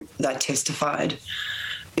that testified,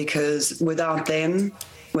 because without them,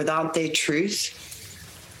 without their truth,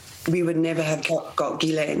 we would never have got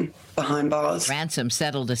Ghislaine behind bars. Ransom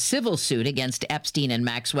settled a civil suit against Epstein and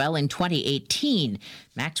Maxwell in 2018.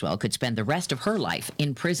 Maxwell could spend the rest of her life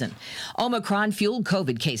in prison. Omicron-fueled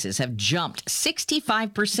COVID cases have jumped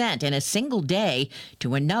 65% in a single day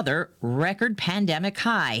to another record pandemic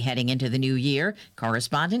high heading into the new year.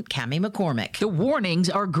 Correspondent Cami McCormick. The warnings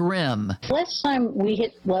are grim. Last time we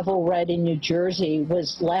hit level red in New Jersey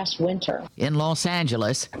was last winter. In Los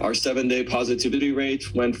Angeles, our 7-day positivity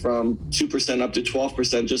rate went from 2% up to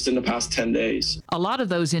 12% just in the past 10 days. A lot of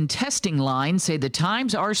those in testing line say the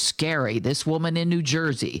times are scary. This woman in New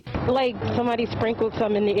Jersey. Like somebody sprinkled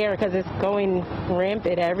some in the air because it's going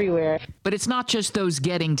rampant everywhere. But it's not just those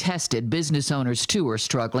getting tested. Business owners, too, are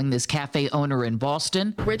struggling. This cafe owner in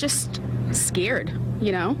Boston. We're just scared,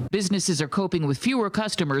 you know? Businesses are coping with fewer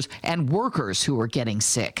customers and workers who are getting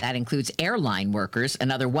sick. That includes airline workers.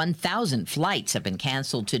 Another 1,000 flights have been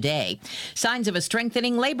canceled today. Signs of a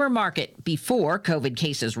strengthening labor market before COVID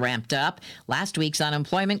cases ramped up. Last week's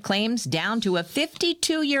unemployment claims down to a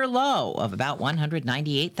 52-year low of about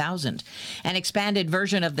 198,000. An expanded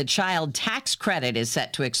version of the child tax credit is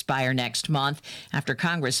set to expire next month after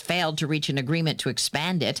Congress failed to reach an agreement to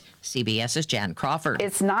expand it. CBS's Jan Crawford.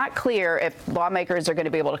 It's not clear if lawmakers are going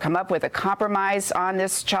to be able to come up with a compromise on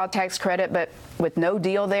this child tax credit, but with no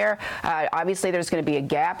deal there, obviously there's going to be a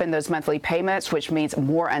gap in those monthly payments, which means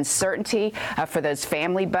more uncertainty for those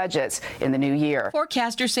family budgets in the new year.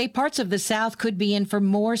 Forecasters say parts of the South could be in for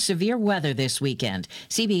more severe weather this weekend.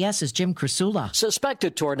 CBS's Jim Krasula.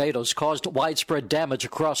 Suspected tornadoes caused widespread damage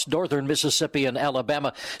across northern Mississippi and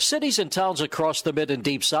Alabama. Cities and towns across the mid and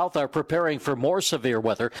deep South are preparing for more severe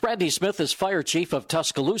weather. Brandy Smith is fire chief of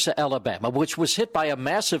Tuscaloosa, Alabama, which was hit by a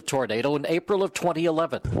massive tornado in April of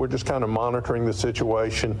 2011. We're just kind of monitoring the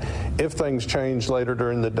situation. If things change later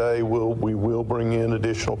during the day, we will bring in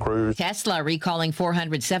additional crews. Tesla recalling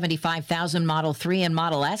 475,000 Model 3 and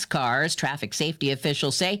Model S cars. Traffic safety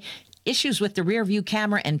officials say issues with the rear view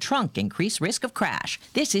camera and trunk increase risk of crash.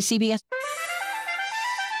 This is CBS.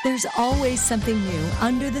 There's always something new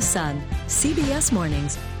under the sun. CBS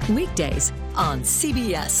Mornings, weekdays on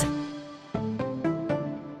CBS.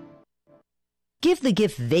 Give the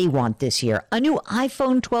gift they want this year. A new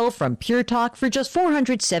iPhone 12 from Pure Talk for just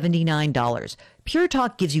 $479. Pure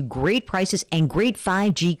Talk gives you great prices and great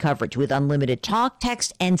 5G coverage with unlimited talk,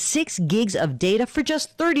 text, and 6 gigs of data for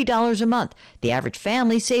just $30 a month. The average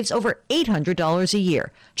family saves over $800 a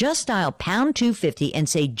year. Just dial pound 250 and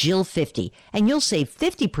say Jill50, and you'll save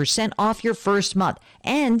 50% off your first month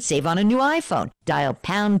and save on a new iPhone. Dial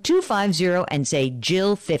pound 250 and say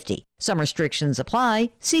Jill50. Some restrictions apply.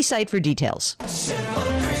 See site for details.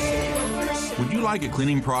 Would you like a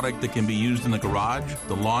cleaning product that can be used in the garage,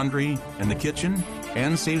 the laundry, and the kitchen,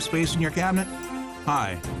 and save space in your cabinet?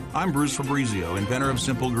 Hi, I'm Bruce Fabrizio, inventor of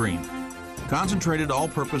Simple Green. Concentrated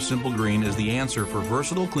all-purpose Simple Green is the answer for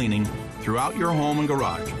versatile cleaning throughout your home and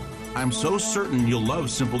garage. I'm so certain you'll love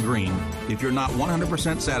Simple Green. If you're not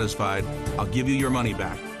 100% satisfied, I'll give you your money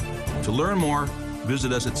back. To learn more,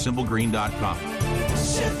 visit us at simplegreen.com.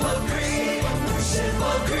 Simple Green,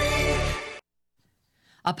 Simple Green.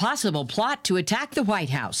 A possible plot to attack the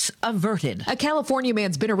White House averted. A California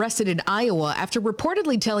man's been arrested in Iowa after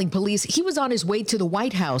reportedly telling police he was on his way to the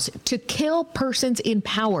White House to kill persons in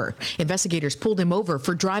power. Investigators pulled him over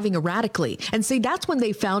for driving erratically and say that's when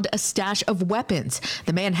they found a stash of weapons.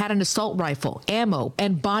 The man had an assault rifle, ammo,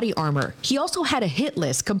 and body armor. He also had a hit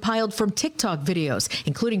list compiled from TikTok videos,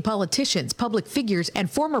 including politicians, public figures, and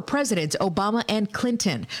former presidents Obama and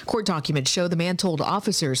Clinton. Court documents show the man told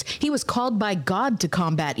officers he was called by God to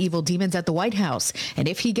combat evil demons at the White House, and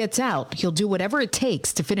if he gets out, he'll do whatever it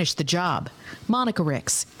takes to finish the job. Monica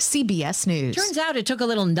Ricks, CBS News. Turns out it took a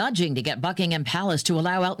little nudging to get Buckingham Palace to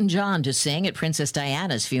allow Elton John to sing at Princess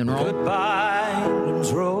Diana's funeral. Goodbye,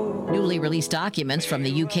 Road. Newly released documents from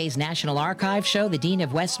the UK's National Archives show the Dean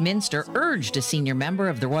of Westminster urged a senior member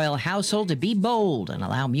of the royal household to be bold and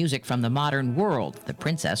allow music from the modern world the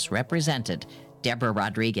princess represented. Deborah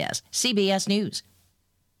Rodriguez, CBS News.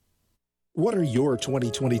 What are your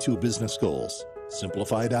 2022 business goals?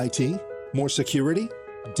 Simplified IT? More security?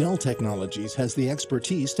 Dell Technologies has the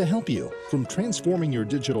expertise to help you, from transforming your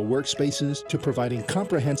digital workspaces to providing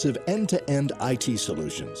comprehensive end-to-end IT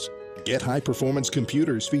solutions. Get high-performance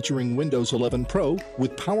computers featuring Windows 11 Pro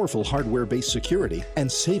with powerful hardware-based security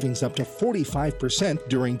and savings up to 45%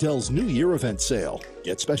 during Dell's New Year event sale.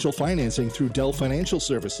 Get special financing through Dell Financial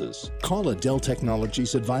Services. Call a Dell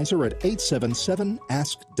Technologies advisor at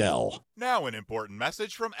 877-ASK-DELL. Now an important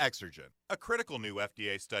message from Exergen. A critical new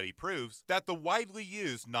FDA study proves that the widely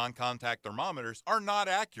used non-contact thermometers are not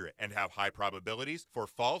accurate and have high probabilities for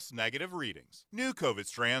false negative readings. New COVID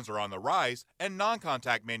strands are on the rise, and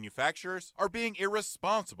non-contact manufacturers are being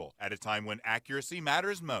irresponsible at a time when accuracy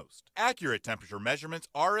matters most. Accurate temperature measurements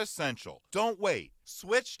are essential. Don't wait.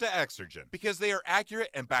 Switch to Exergen because they are accurate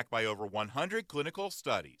and backed by over 100 clinical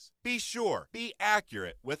studies. Be sure, be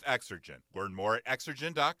accurate with Exergen. Learn more at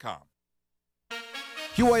Exergen.com.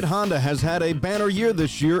 Hugh Honda has had a banner year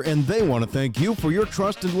this year, and they want to thank you for your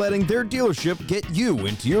trust in letting their dealership get you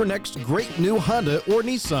into your next great new Honda or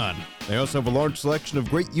Nissan. They also have a large selection of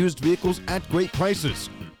great used vehicles at great prices.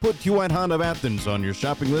 Put Hugh Honda of Athens on your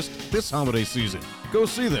shopping list this holiday season. Go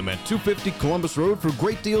see them at 250 Columbus Road for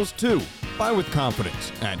great deals too. Buy with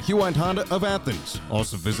confidence at Hugh Honda of Athens.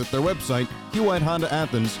 Also visit their website,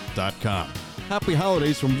 HughHondaAthens.com. Happy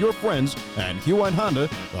holidays from your friends at Hugh Honda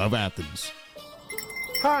of Athens.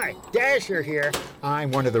 Hi, Dasher here.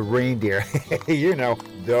 I'm one of the reindeer. You know,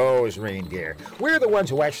 those reindeer. We're the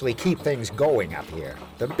ones who actually keep things going up here.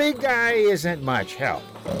 The big guy isn't much help.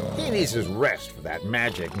 He needs his rest for that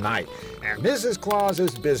magic night. And Mrs. Claus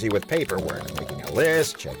is busy with paperwork, making a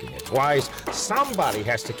list, checking it twice. Somebody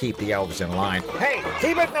has to keep the elves in line. Hey,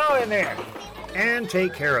 keep it now in there! And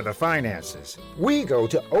take care of the finances. We go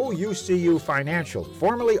to OUCU Financial,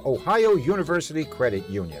 formerly Ohio University Credit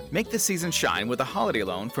Union. Make the season shine with a holiday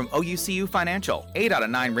loan from OUCU Financial. 8 out of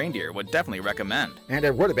 9 reindeer would definitely recommend. And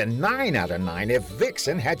it would have been 9 out of 9 if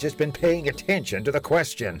Vixen had just been paying attention to the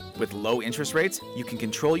question. With low interest rates, you can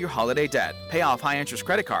control your holiday debt, pay off high-interest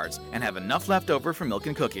credit cards, and have enough left over for milk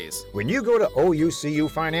and cookies. When you go to OUCU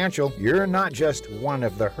Financial, you're not just one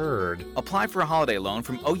of the herd. Apply for a holiday loan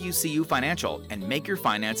from OUCU Financial and make your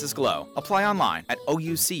finances glow. Apply online at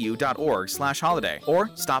oucu.org/holiday or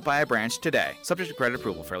stop by a branch today. Subject to credit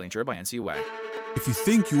approval, fairly insured by NCUA. If you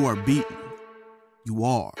think you are beaten, you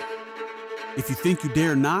are. If you think you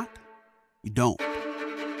dare not, you don't.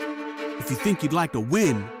 If you think you'd like to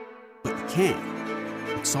win, but you can't,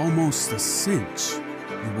 it's almost a cinch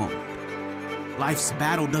you won't. Life's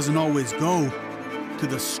battle doesn't always go to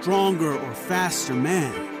the stronger or faster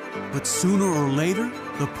man, but sooner or later,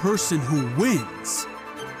 the person who wins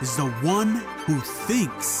is the one who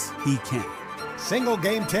thinks he can. Single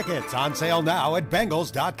game tickets on sale now at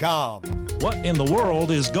Bengals.com. What in the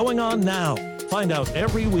world is going on now? Find out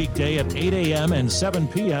every weekday at 8 a.m. and 7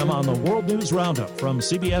 p.m. on the World News Roundup from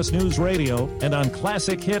CBS News Radio and on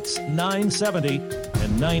Classic Hits 970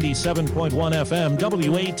 and 97.1 FM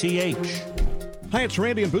WATH. Hi, it's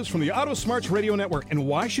Randy and Boots from the Auto Smarts Radio Network. And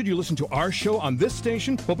why should you listen to our show on this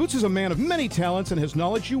station? Well, Boots is a man of many talents and has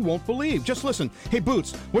knowledge you won't believe. Just listen. Hey,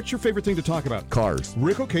 Boots, what's your favorite thing to talk about? Cars.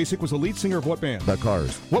 Rick Ocasek was the lead singer of what band? The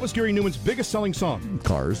Cars. What was Gary Newman's biggest selling song?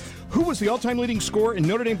 Cars. Who was the all-time leading scorer in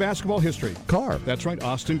Notre Dame basketball history? Car. That's right,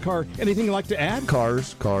 Austin Carr. Anything you'd like to add?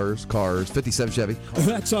 Cars. 57 Chevy.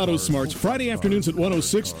 That's Auto Smarts, Friday afternoons at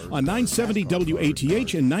 106 on 970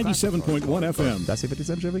 WATH and 97.1 FM. Did I say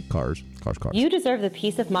 57 Chevy? Cars. You deserve the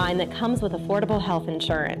peace of mind that comes with affordable health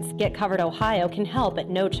insurance. Get Covered Ohio can help at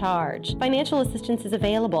no charge. Financial assistance is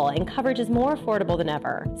available and coverage is more affordable than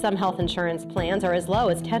ever. Some health insurance plans are as low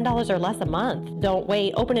as $10 or less a month. Don't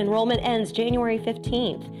wait. Open enrollment ends January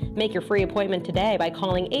 15th. Make your free appointment today by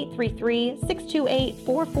calling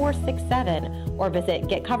 833-628-4467 or visit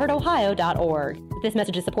getcoveredohio.org. This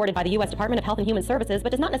message is supported by the U.S. Department of Health and Human Services,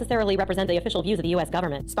 but does not necessarily represent the official views of the U.S.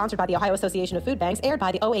 government. Sponsored by the Ohio Association of Food Banks, aired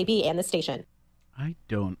by the OAB and this station. I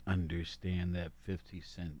don't understand that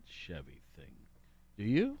 50-cent Chevy thing. Do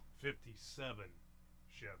you? 57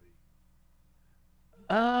 Chevy.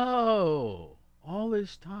 Oh, all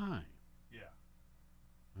this time. Yeah.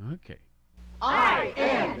 Okay.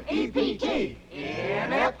 INEPT,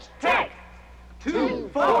 Inept Tech.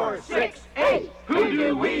 2468. Who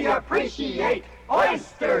do we appreciate?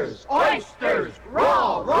 Oysters, oysters,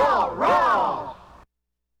 raw, raw, raw.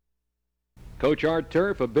 Coach Art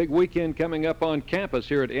Turf, a big weekend coming up on campus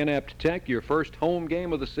here at Inept Tech. Your first home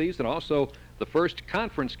game of the season, also the first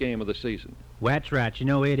conference game of the season. Well, that's right. You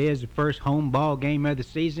know, it is the first home ball game of the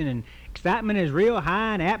season, and excitement is real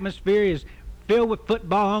high, and atmosphere is filled with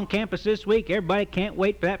football on campus this week. Everybody can't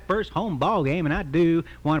wait for that first home ball game, and I do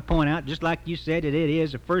want to point out, just like you said, that it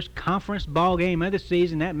is the first conference ball game of the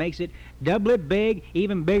season. That makes it doubly big,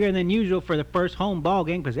 even bigger than usual for the first home ball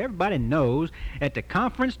game, because everybody knows that the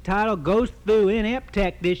conference title goes through Inept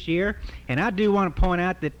Tech this year, and I do want to point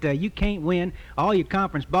out that you can't win all your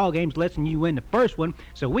conference ball games less than you win the first one,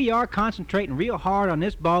 so we are concentrating real hard on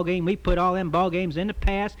this ball game. We put all them ball games in the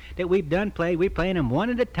past that we've done played. We're playing them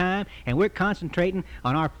one at a time, and we're concentrating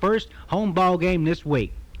on our first home ball game this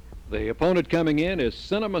week. The opponent coming in is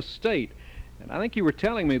Cinema State. And I think you were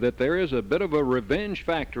telling me that there is a bit of a revenge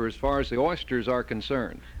factor as far as the Oysters are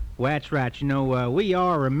concerned. Well, that's right. We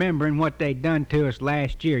are remembering what they done to us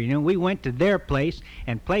last year. We went to their place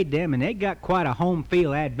and played them, and they got quite a home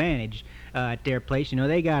field advantage at their place.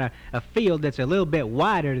 They got a field that's a little bit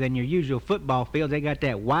wider than your usual football field. They got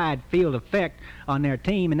that wide field effect on their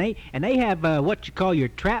team, and they have what you call your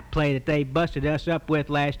trap play that they busted us up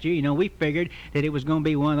with last year. We figured that it was going to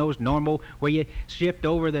be one of those normal where you shift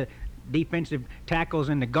over the defensive tackles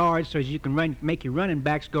and the guards so as you can make your running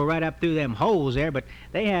backs go right up through them holes there. But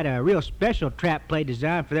they had a real special trap play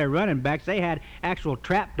designed for their running backs. They had actual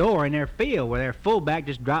trap door in their field where their fullback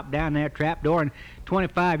just dropped down their trap door, and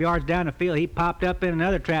 25 yards down the field he popped up in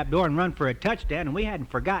another trap door and run for a touchdown, and we hadn't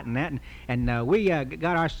forgotten that, and we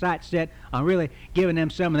got our sights set on really giving them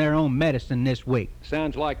some of their own medicine this week.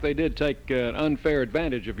 Sounds like they did take an unfair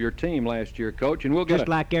advantage of your team last year, Coach, and we'll get just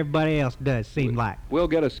like everybody else does, seem like. We'll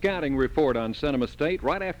get a scouting report on Cinema State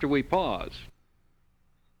right after we pause.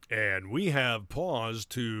 And we have paused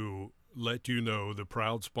to let you know the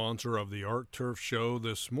proud sponsor of the Art Turf Show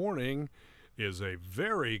this morning is a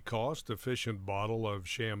very cost-efficient bottle of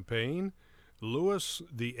champagne, Louis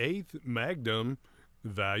VIII Magnum,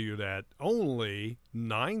 valued at only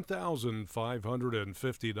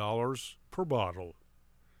 $9,550 per bottle.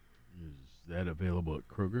 Is that available at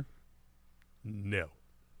Kroger? No.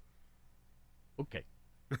 Okay.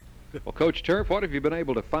 Well, Coach Turf, what have you been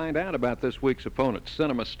able to find out about this week's opponent,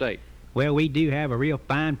 Cinema State? Well, we do have a real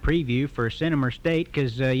fine preview for Cinema State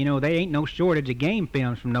because, there ain't no shortage of game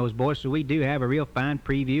films from those boys, so we do have a real fine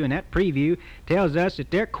preview, and that preview tells us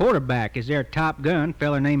that their quarterback is their top gun,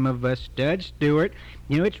 fella named Stud Stewart.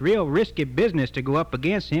 It's real risky business to go up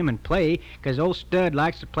against him and play because old Stud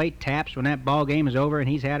likes to play taps when that ball game is over, and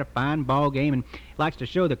he's had a fine ball game and likes to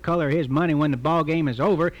show the color of his money when the ball game is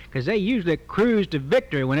over because they usually cruise to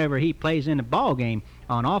victory whenever he plays in the ball game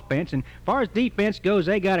on offense. And as far as defense goes,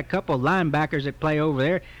 they got a couple linebackers that play over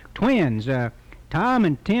there, twins, Tom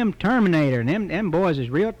and Tim Terminator, and them boys is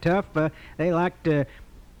real tough. They like to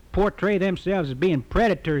portray themselves as being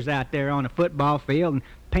predators out there on the football field and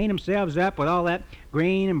paint themselves up with all that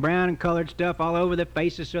green and brown and colored stuff all over their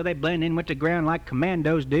faces so they blend in with the ground like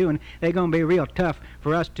commandos do, and they're going to be real tough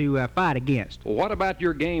for us to fight against. Well, what about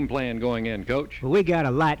your game plan going in, Coach? Well, we got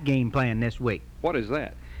a light game plan this week. What is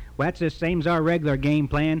that? Well, that's the same as our regular game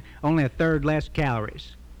plan, only a third less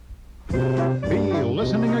calories. Be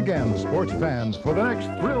listening again, sports fans, for the next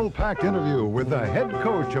thrill-packed interview with the head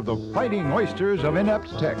coach of the Fighting Oysters of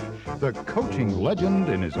Inept Tech, the coaching legend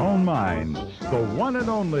in his own mind, the one and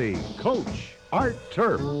only Coach Art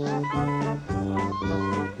Turf.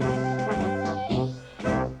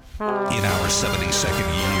 In our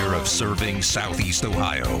 72nd year of serving Southeast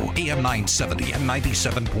Ohio, AM 970 and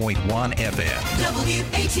 97.1 FM.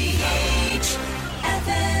 WATH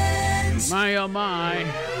FM. My, oh my,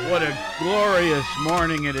 what a glorious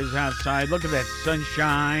morning it is outside. Look at that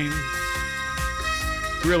sunshine.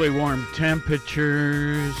 Really warm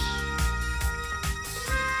temperatures.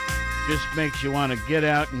 Just makes you want to get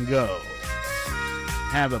out and go.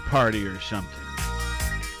 Have a party or something.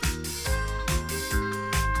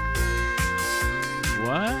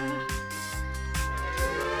 What?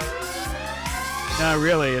 No,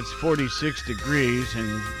 really, it's 46 degrees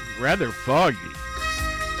and rather foggy.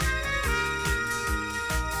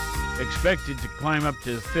 Expected to climb up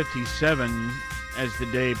to 57 as the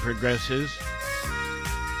day progresses.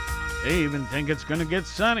 They even think it's going to get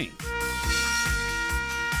sunny.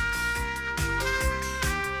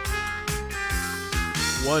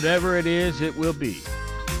 Whatever it is, it will be.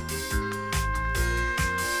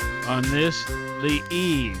 On this, the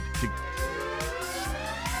eve to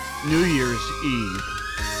New Year's Eve,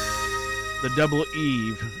 the double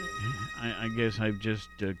eve. I guess I've just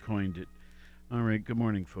coined it. All right, good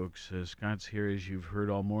morning, folks. Scott's here, as you've heard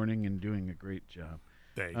all morning, and doing a great job.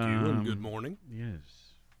 Thank you, and good morning. Yes.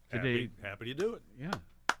 Today, happy to do it. Yeah.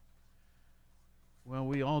 Well,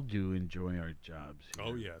 we all do enjoy our jobs here.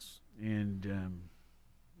 Oh, yes. And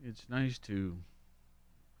it's nice to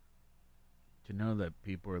know that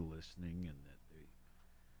people are listening and that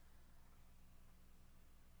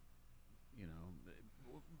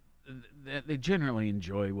they, that they generally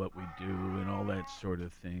enjoy what we do and all that sort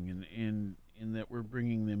of thing, and that we're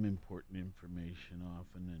bringing them important information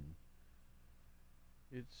often. And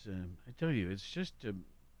it's, I tell you, it's just a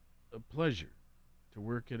pleasure to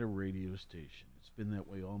work at a radio station. It's been that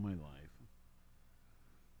way all my life.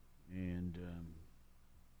 And,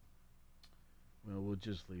 well, we'll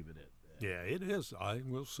just leave it at that. Yeah, it is. I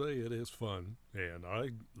will say it is fun, and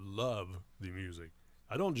I love the music.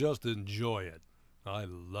 I don't just enjoy it. I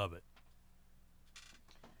love it.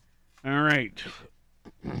 All right.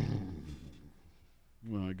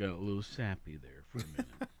 Well, I got a little sappy there for a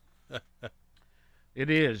minute. It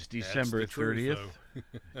is December 30th.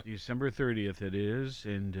 December 30th it is,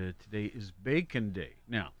 and today is Bacon Day.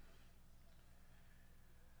 Now,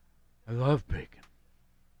 I love bacon.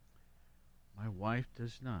 My wife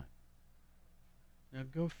does not. Now,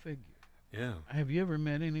 go figure. Yeah. Have you ever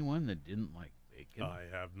met anyone that didn't like bacon? I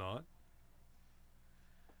have not.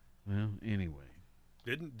 Well, anyway.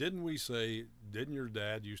 Didn't your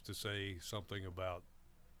dad used to say something about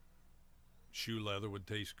shoe leather would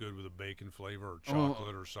taste good with a bacon flavor or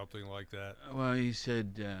chocolate or something like that? Well, he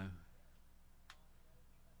said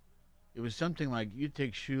it was something like you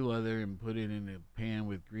take shoe leather and put it in a pan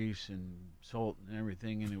with grease and salt and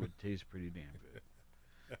everything, and it would taste pretty damn good.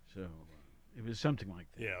 So it was something like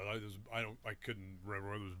that. Yeah, I couldn't remember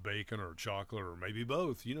whether it was bacon or chocolate or maybe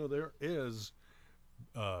both. You know, there is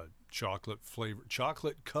chocolate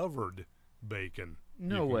covered bacon.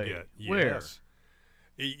 No way. Get. Where? Yes.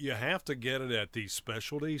 You have to get it at these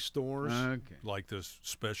specialty stores, like the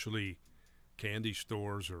specialty candy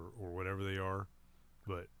stores or whatever they are.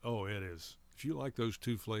 But, it is. If you like those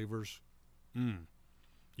two flavors,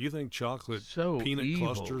 you think chocolate peanut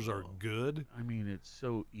evil, clusters are good? I mean, it's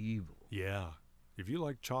so evil. Yeah. If you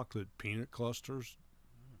like chocolate peanut clusters,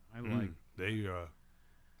 I like.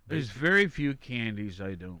 There's very few candies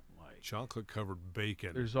I don't like. Chocolate-covered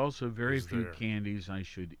bacon. There's also very few candies I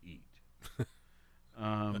should eat.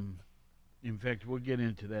 In fact, we'll get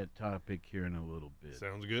into that topic here in a little bit.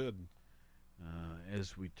 Sounds good.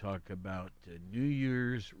 As we talk about New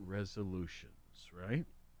Year's resolutions, right?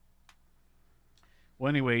 Well,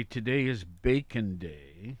 anyway, today is Bacon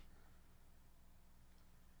Day.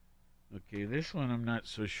 Okay, this one I'm not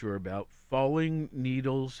so sure about. Falling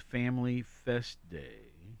Needles Family Fest Day.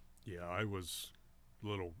 Yeah, I was a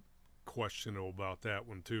little questionable about that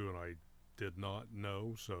one, too, and I did not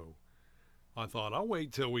know, so I thought I'll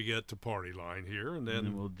wait till we get to Party Line here, and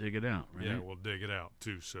then we'll dig it out, right? Yeah, we'll dig it out,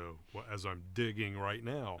 too, so as I'm digging right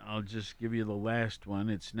now. I'll just give you the last one.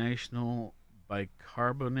 It's National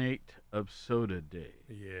Bicarbonate of Soda Day.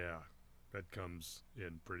 Yeah, that comes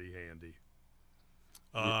in pretty handy.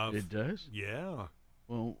 It does? Yeah.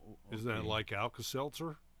 Well, isn't that like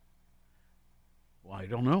Alka-Seltzer? Well, I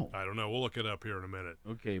don't know. We'll look it up here in a minute.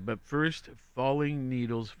 Okay, but first, Falling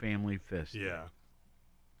Needles Family Fest. Yeah.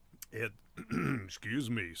 It,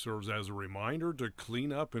 serves as a reminder to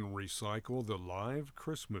clean up and recycle the live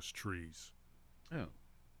Christmas trees. Oh.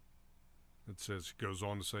 It goes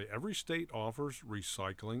on to say, every state offers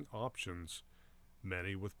recycling options,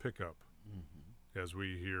 many with pickup. Mm-hmm. As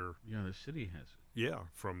we hear. Yeah, the city has it. Yeah,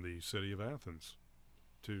 from the city of Athens,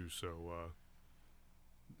 too. So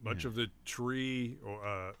much of the tree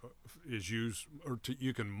is used,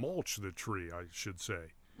 you can mulch the tree, I should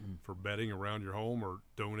say, for bedding around your home or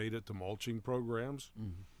donate it to mulching programs,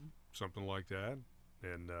 something like that.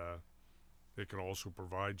 And it can also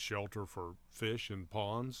provide shelter for fish in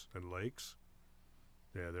ponds and lakes.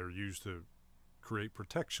 Yeah, they're used to create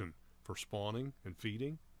protection for spawning and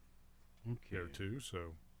feeding there, too.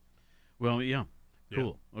 So, well, yeah.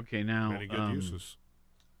 Cool. Yeah. Okay, now many good uses.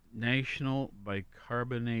 National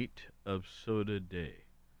Bicarbonate of Soda Day.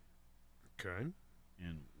 Okay.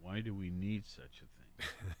 And why do we need such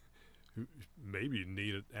a thing? Maybe you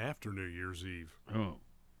need it after New Year's Eve.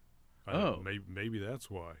 Maybe that's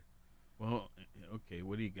why. Well, okay.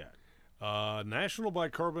 What do you got? National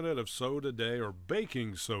Bicarbonate of Soda Day or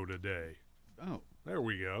Baking Soda Day. Oh. There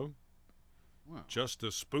we go. Wow. Just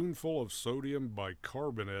a spoonful of sodium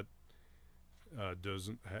bicarbonate does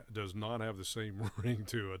not have the same ring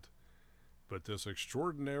to it, but this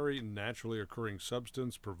extraordinary naturally occurring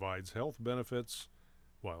substance provides health benefits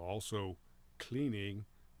while also cleaning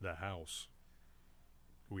the house.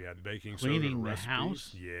 We had baking soda recipes. Cleaning the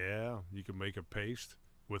house? Yeah, you can make a paste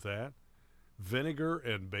with that. Vinegar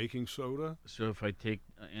and baking soda. So if I take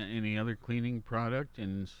any other cleaning product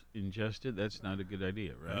and ingest it, that's not a good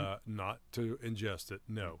idea, right? Not to ingest it,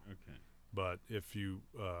 no. Okay. But if you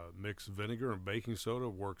mix vinegar and baking soda,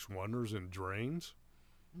 it works wonders in drains,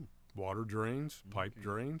 water drains, pipe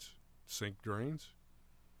drains, sink drains.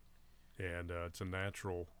 And it's a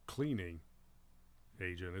natural cleaning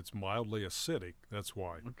agent. It's mildly acidic. That's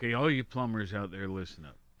why. Okay, all you plumbers out there, listen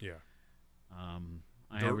up. Yeah.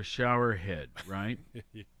 I have a shower head, right?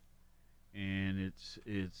 And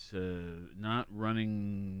it's not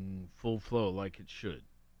running full flow like it should.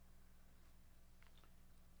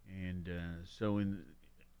 And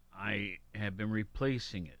I have been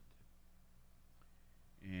replacing it.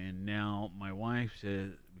 And now my wife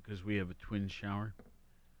says, because we have a twin shower,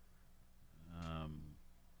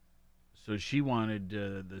 So she wanted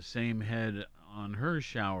the same head on her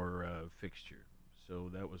shower fixture. So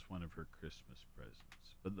that was one of her Christmas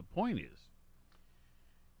presents. But the point is,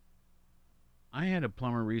 I had a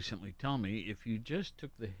plumber recently tell me if you just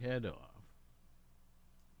took the head off,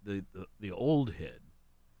 the old head,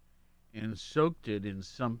 and soaked it in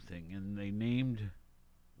something, and they named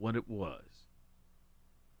what it was,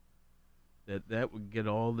 that would get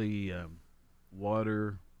all the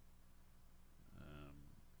water,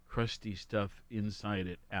 crusty stuff inside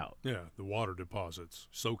it out. Yeah, the water deposits.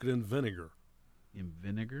 Soak it in vinegar. In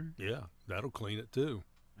vinegar? Yeah, that'll clean it too.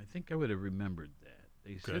 I think I would have remembered that.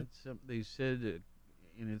 They said,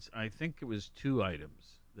 and it's. I think it was 2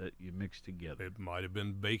 items that you mix together. It might have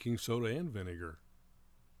been baking soda and vinegar,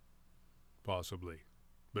 possibly.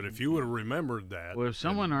 But if you would have remembered that, well, if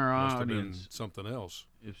someone in our audience, something else.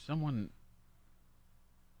 If someone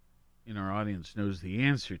in our audience knows the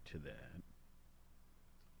answer to that,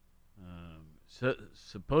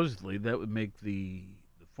 supposedly that would make the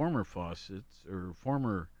former faucets or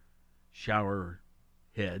former shower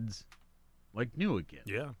heads like new again.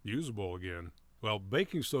 Yeah, usable again. Well,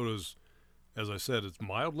 baking soda's, as I said, it's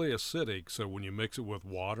mildly acidic, so when you mix it with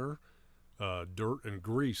water, dirt and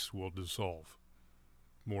grease will dissolve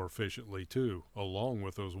more efficiently too, along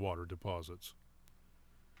with those water deposits.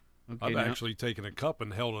 Okay, I've actually taken a cup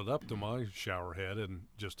and held it up to my shower head and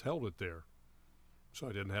just held it there, so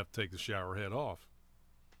I didn't have to take the shower head off,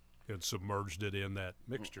 and submerged it in that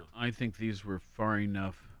mixture. I think these were far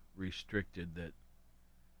enough restricted that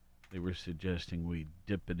they were suggesting we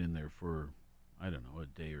dip it in there for, I don't know, a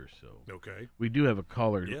day or so. Okay. We do have a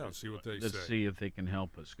caller. Yeah, see what they Let's say. see if they can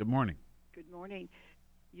help us. Good morning. Good morning.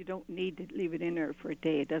 You don't need to leave it in there for a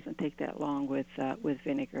day. It doesn't take that long with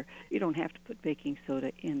vinegar. You don't have to put baking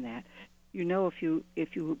soda in that. You know, if you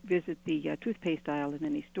visit the toothpaste aisle in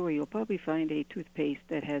any store, you'll probably find a toothpaste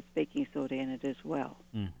that has baking soda in it as well.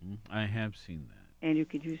 Mm-hmm. I have seen that. And you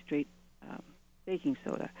could use straight baking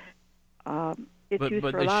soda. It's but used for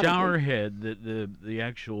a the lot shower of head, the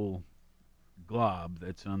actual glob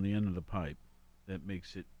that's on the end of the pipe, that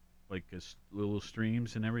makes it like little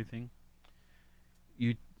streams and everything.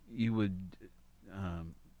 You would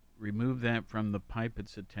remove that from the pipe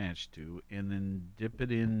it's attached to, and then dip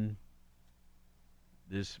it in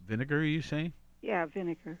this vinegar, you say? Yeah,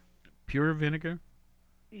 vinegar. Pure vinegar?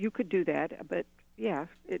 You could do that, but yeah,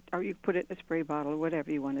 or you put it in a spray bottle or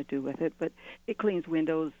whatever you want to do with it. But it cleans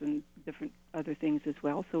windows and different other things as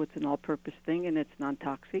well, so it's an all-purpose thing, and it's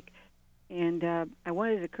non-toxic. And I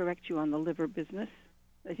wanted to correct you on the liver business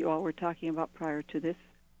that you all were talking about prior to this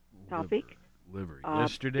topic. Liver.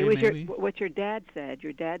 Yesterday, it was maybe? What your dad said.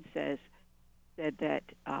 Your dad said that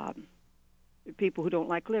people who don't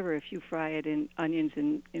like liver, if you fry it in onions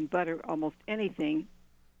and in butter, almost anything,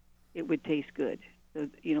 it would taste good. So,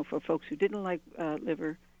 you know, for folks who didn't like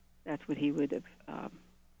liver, that's what he would have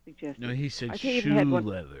suggested. No, he said shoe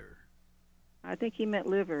leather. I think he meant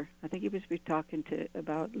liver. I think he was talking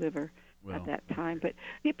about liver at that time. But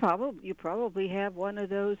you probably have one of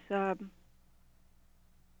those.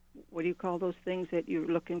 What do you call those things that you're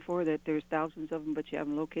looking for? That there's thousands of them, but you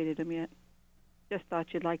haven't located them yet. Just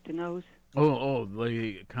thought you'd like to know. Oh,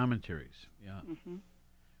 the commentaries. Yeah. Mm-hmm.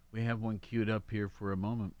 We have one queued up here for a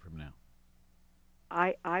moment from now.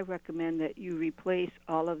 I recommend that you replace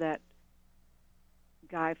all of that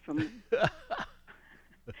guy from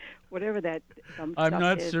whatever that dumb I'm stuff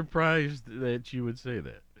not is. surprised that you would say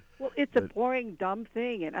that. Well, it's a boring, dumb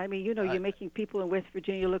thing, and I mean, you know, you're making people in West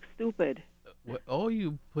Virginia look stupid.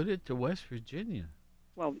 You put it to West Virginia.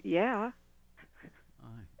 Well, yeah.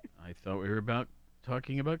 I thought we were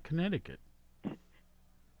talking about Connecticut.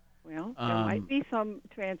 Well, there might be some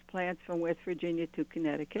transplants from West Virginia to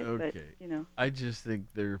Connecticut, but, you know. I just think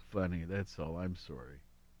they're funny. That's all. I'm sorry.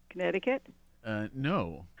 Connecticut?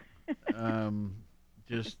 No.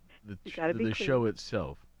 Just the show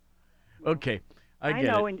itself. Okay. I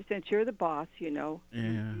know, it. And since you're the boss, you know,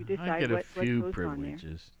 yeah, you decide I get what a few goes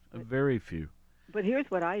privileges. on there. Very few. But here's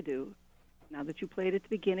what I do. Now that you played at the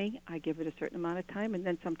beginning, I give it a certain amount of time, and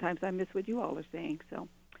then sometimes I miss what you all are saying, so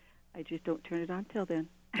I just don't turn it on till then.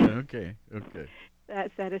 Okay.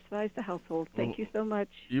 That satisfies the household. Thank you so much.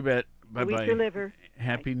 You bet. Bye-bye. Eat your liver.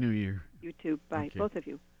 Happy New Year. You too. Bye. Okay. Both of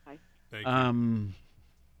you. Bye. Thank you.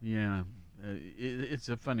 Yeah. It's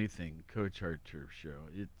a funny thing, Coach Archer show.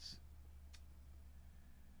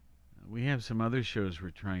 We have some other shows we're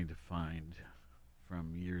trying to find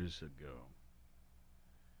from years ago.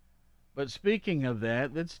 But speaking of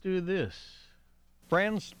that, let's do this.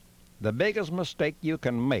 Friends, the biggest mistake you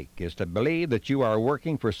can make is to believe that you are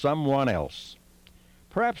working for someone else.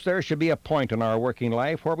 Perhaps there should be a point in our working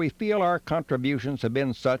life where we feel our contributions have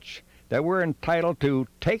been such that we're entitled to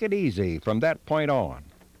take it easy from that point on.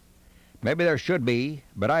 Maybe there should be,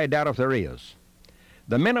 but I doubt if there is.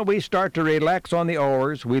 The minute we start to relax on the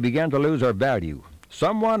oars, we begin to lose our value.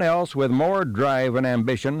 Someone else with more drive and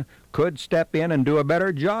ambition could step in and do a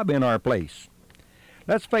better job in our place.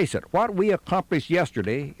 Let's face it, what we accomplished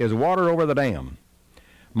yesterday is water over the dam.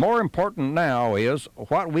 More important now is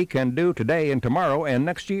what we can do today and tomorrow and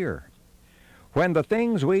next year. When the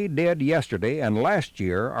things we did yesterday and last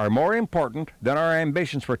year are more important than our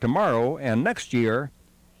ambitions for tomorrow and next year,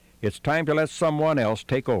 it's time to let someone else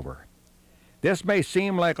take over. This may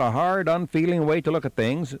seem like a hard, unfeeling way to look at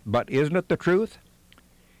things, but isn't it the truth?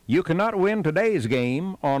 You cannot win today's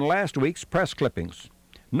game on last week's press clippings.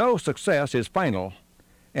 No success is final,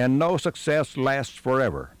 and no success lasts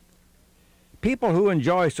forever. People who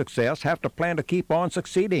enjoy success have to plan to keep on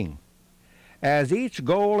succeeding. As each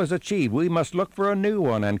goal is achieved, we must look for a new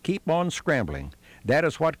one and keep on scrambling. That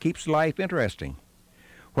is what keeps life interesting.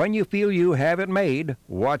 When you feel you have it made,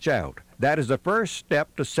 watch out. That is the first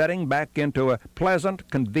step to setting back into a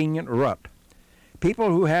pleasant, convenient rut. People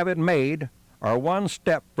who have it made are one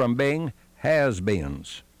step from being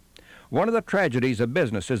has-beens. One of the tragedies of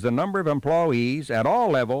business is the number of employees at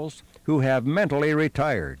all levels who have mentally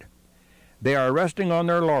retired. They are resting on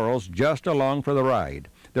their laurels just along for the ride.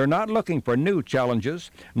 They're not looking for new challenges,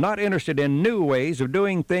 not interested in new ways of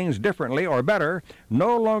doing things differently or better,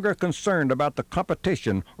 no longer concerned about the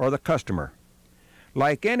competition or the customer.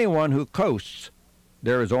 Like anyone who coasts,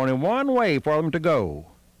 there is only one way for them to go: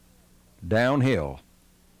 downhill.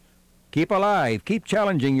 Keep alive, keep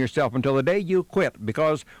challenging yourself until the day you quit,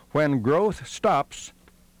 because when growth stops,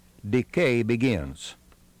 decay begins.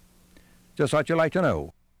 Just thought you'd like to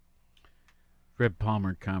know. Fred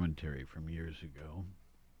Palmer commentary from years ago.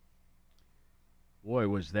 Boy,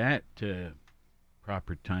 was that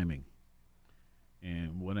proper timing.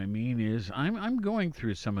 And what I mean is, I'm going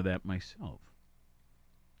through some of that myself.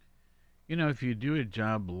 You know, if you do a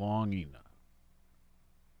job long enough,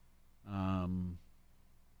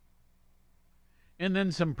 and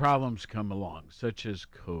then some problems come along, such as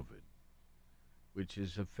COVID, which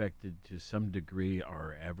has affected to some degree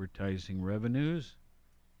our advertising revenues.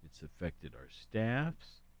 It's affected our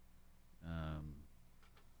staffs.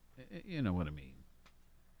 You know what I mean.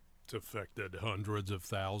 It's affected hundreds of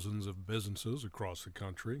thousands of businesses across the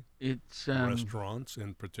country. It's restaurants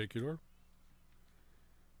in particular.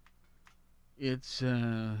 It's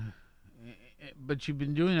but you've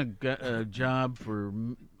been doing a job for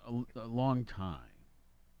a long time.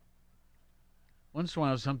 Once in a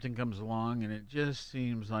while something comes along and it just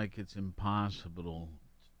seems like it's impossible,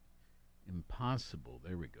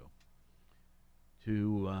 there we go,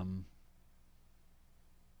 to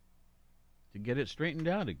get it straightened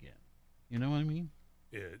out again. You know what I mean?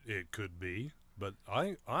 It could be, but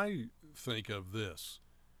I think of this.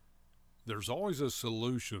 There's always a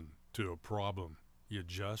solution to a problem. You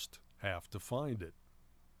just have to find it.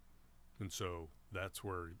 And so that's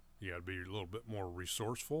where you got to be a little bit more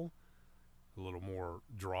resourceful, a little more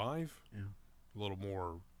drive, a little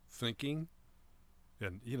more thinking.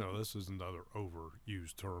 And, you know, this is another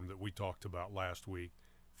overused term that we talked about last week,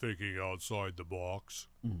 thinking outside the box.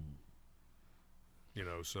 Mm. You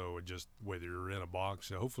know, so it just, whether you're in a box,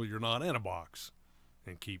 hopefully you're not in a box,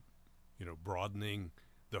 and keep, you know, broadening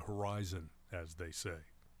the horizon, as they say.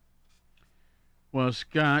 Well,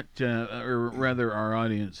 Scott, or rather our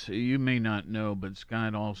audience, you may not know, but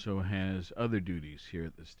Scott also has other duties here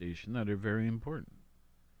at the station that are very important.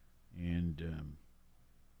 And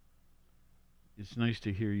it's nice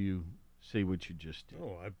to hear you say what you just did.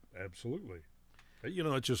 Oh, absolutely. You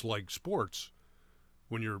know, it's just like sports.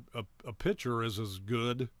 When you're a pitcher is as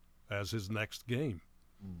good as his next game.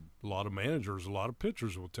 A lot of managers, a lot of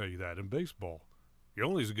pitchers will tell you that in baseball. You're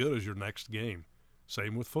only as good as your next game.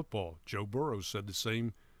 Same with football. Joe Burrow said the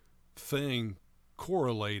same thing,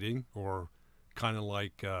 correlating or kind of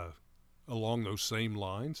like along those same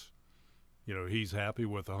lines. You know, he's happy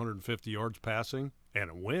with 150 yards passing and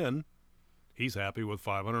a win. He's happy with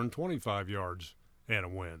 525 yards and a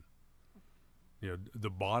win. You know, the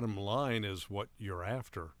bottom line is what you're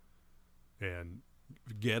after and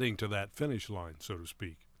getting to that finish line, so to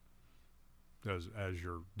speak. As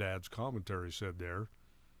your dad's commentary said there,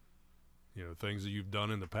 you know, things that you've done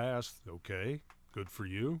in the past, okay, good for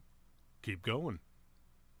you. Keep going.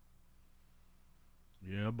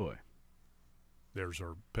 Yeah, boy. There's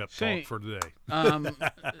our pep talk for today.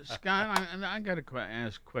 Scott, I got to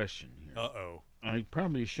ask a question here. Uh-oh. I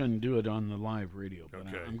probably shouldn't do it on the live radio, but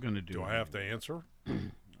okay. I'm going to do it. Do I have to answer?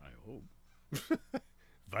 I hope.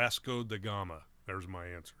 Vasco da Gama. There's my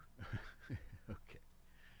answer. Okay.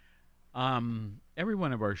 Every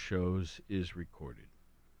one of our shows is recorded.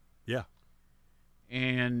 Yeah.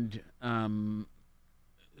 And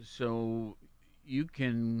so you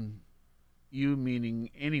meaning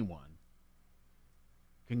anyone,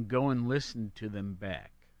 can go and listen to them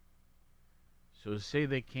back. So say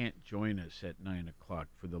they can't join us at 9 o'clock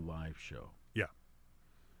for the live show. Yeah.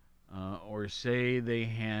 Or say they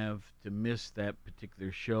have to miss that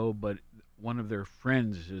particular show, but one of their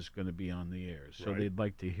friends is going to be on the air, so Right. they'd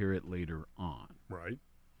like to hear it later on. Right.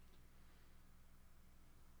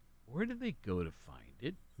 Where do they go to find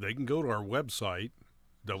it? They can go to our website,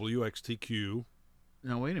 WXTQ.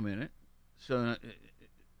 Now, wait a minute. So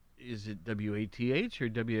is it WATH or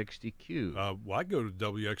WXTQ? Well, I go to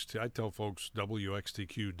WXT. I tell folks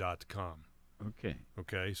WXTQ.com. Okay.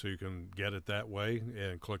 Okay, so you can get it that way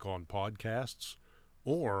and click on podcasts.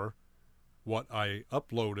 Or what I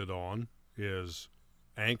uploaded on is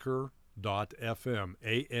anchor.fm,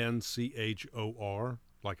 ANCHOR,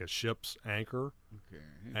 like a ship's anchor. Okay.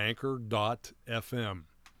 Anchor.fm.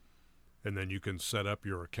 And then you can set up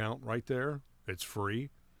your account right there. It's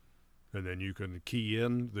free. And then you can key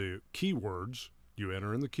in the keywords. You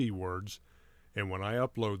enter in the keywords. And when I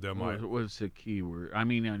upload them, What's a keyword? I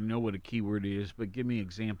mean, I know what a keyword is, but give me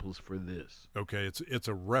examples for this. Okay, it's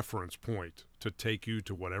a reference point to take you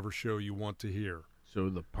to whatever show you want to hear. So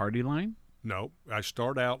the party line? No, I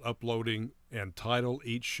start out uploading and title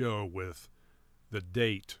each show with the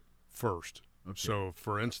date first. Okay. So,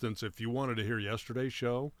 for instance, if you wanted to hear yesterday's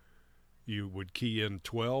show, you would key in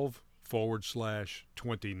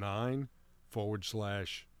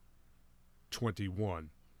 12/29/21.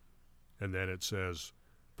 And then it says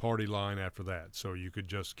party line after that. So you could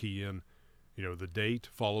just key in, the date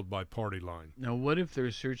followed by party line. Now, what if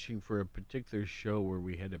they're searching for a particular show where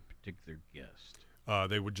we had a particular guest?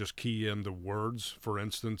 They would just key in the words. For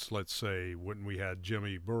instance, let's say when we had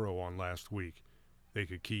Jimmy Burrow on last week, they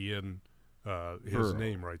could key in his Burrow.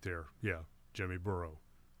 name right there. Yeah, Jimmy Burrow.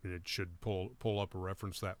 And it should pull up a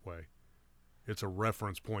reference that way. It's a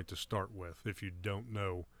reference point to start with if you don't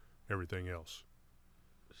know everything else.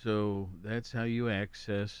 So that's how you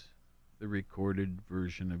access the recorded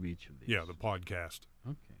version of each of these. Yeah, the podcast.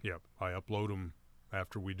 Okay. Yep, I upload them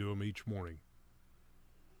after we do them each morning.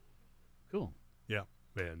 Cool. Yeah,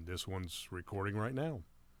 and this one's recording right now.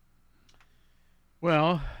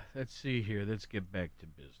 Well, let's see here. Let's get back to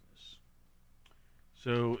business.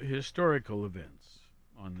 So, historical events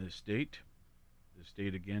on this date. This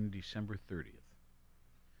date again, December 30th.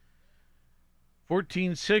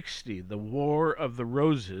 1460, the War of the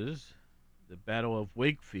Roses, the Battle of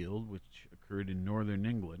Wakefield, which occurred in northern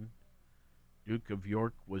England. Duke of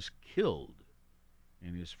York was killed,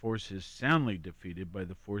 and his forces soundly defeated by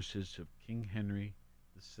the forces of King Henry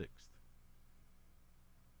VI.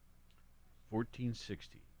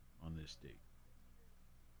 1460 on this date.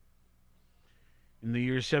 In the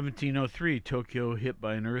year 1703, Tokyo hit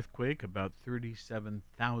by an earthquake. About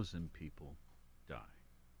 37,000 people die.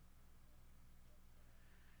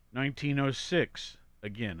 1906,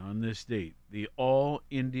 again on this date, the All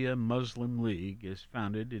India Muslim League is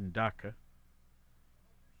founded in Dhaka,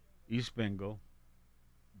 East Bengal,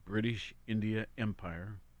 British India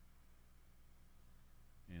Empire,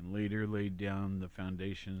 and later laid down the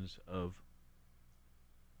foundations of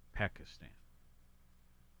Pakistan.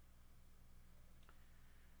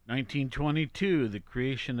 1922, the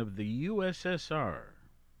creation of the USSR,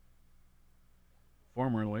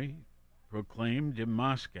 formerly proclaimed in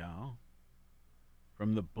Moscow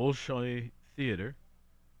from the Bolshoi Theater.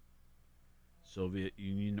 Soviet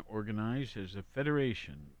Union organized as a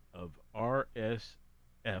federation of RSFSR,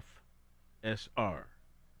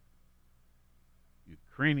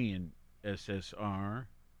 Ukrainian SSR,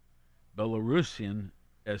 Belarusian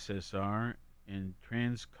SSR, and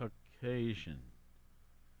Transcaucasian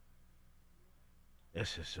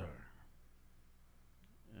SSR.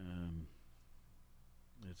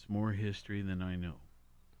 It's more history than I know.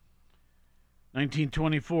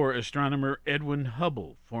 1924, astronomer Edwin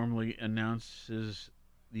Hubble formally announces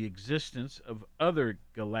the existence of other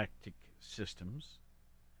galactic systems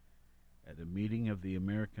at a meeting of the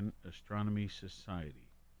American Astronomy Society.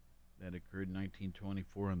 That occurred in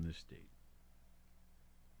 1924 on this date.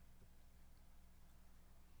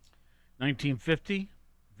 1950,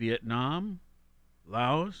 Vietnam,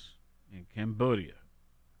 Laos, and Cambodia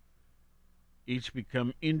each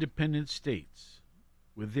become independent states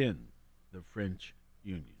within the French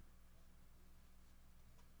Union.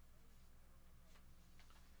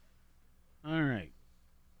 All right.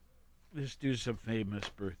 Let's do some famous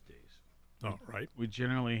birthdays. All right. We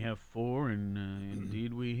generally have 4, and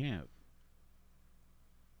indeed we have.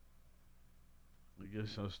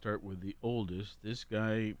 guess I'll start with the oldest. This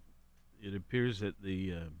guy, it appears that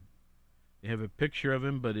they have a picture of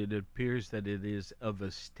him, but it appears that it is of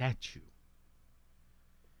a statue.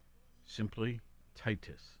 Simply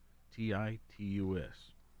Titus,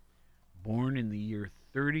 Titus. Born in the year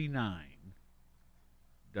 39,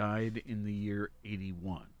 died in the year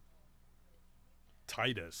 81.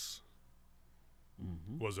 Titus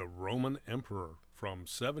was a Roman emperor from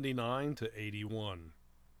 79 to 81.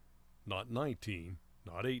 Not 19,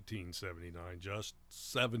 not 1879, just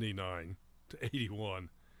 79 to 81.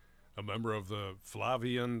 A member of the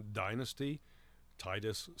Flavian dynasty,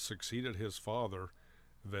 Titus succeeded his father,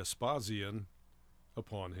 Vespasian,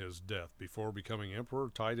 upon his death. Before becoming emperor,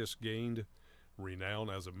 Titus gained renown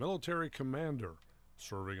as a military commander,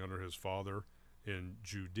 serving under his father in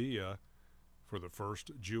Judea for the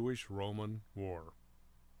First Jewish-Roman War.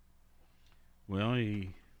 Well,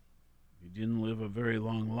 he didn't live a very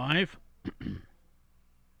long life.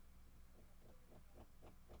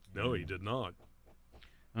 No, he did not.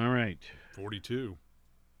 All right. 42.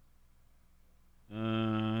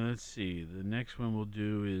 Let's see. The next one we'll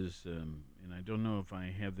do is, and I don't know if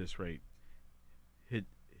I have this right,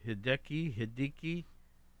 Hideki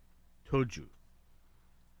Tojo.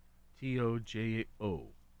 Tojo.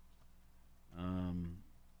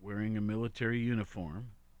 Wearing a military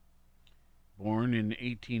uniform. Born in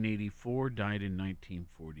 1884, died in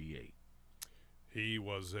 1948. He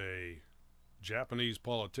was a Japanese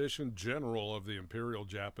politician, general of the Imperial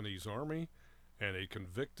Japanese Army, and a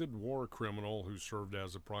convicted war criminal who served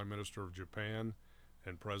as the Prime Minister of Japan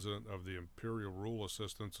and President of the Imperial Rule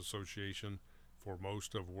Assistance Association for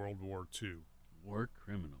most of World War II. War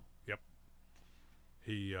criminal. Yep.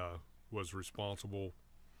 He was responsible,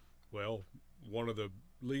 well, one of the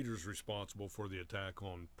leaders responsible for the attack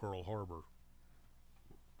on Pearl Harbor.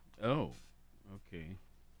 Oh, okay.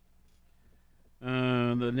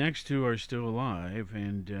 The next two are still alive,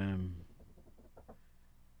 and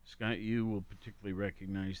Scott, you will particularly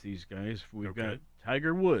recognize these guys. We've got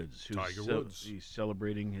Tiger Woods, who's he's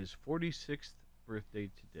celebrating his 46th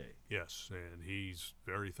birthday today. Yes, and he's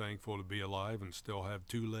very thankful to be alive and still have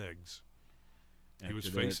two legs. He was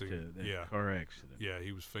facing that car accident. Yeah,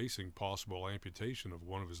 he was facing possible amputation of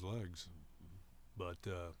one of his legs, but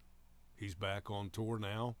he's back on tour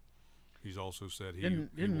now. He's also said he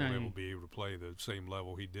won't be able to play the same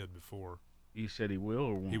level he did before. He said he will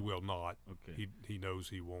or won't? He will not. Okay. He knows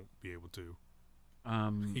he won't be able to.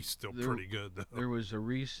 He's still pretty good, though. There was a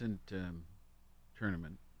recent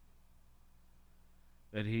tournament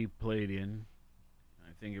that he played in.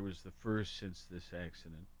 I think it was the first since this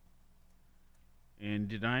accident. And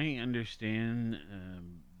did I understand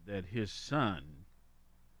that his son,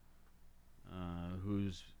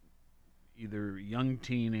 who's either a young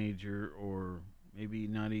teenager or maybe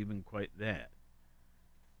not even quite that,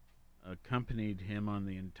 accompanied him on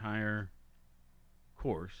the entire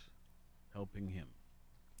course, helping him?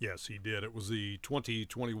 Yes, he did. It was the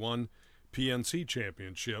 2021 PNC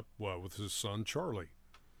Championship with his son, Charlie.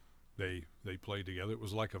 They played together. It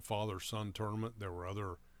was like a father-son tournament. There were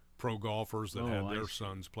other pro golfers that had their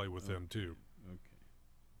sons play with them, too.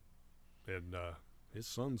 Okay. And his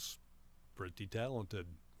son's pretty talented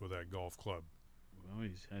with that golf club. Well,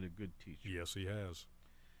 he's had a good teacher. Yes, he has.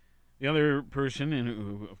 The other person, and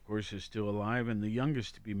who, of course, is still alive and the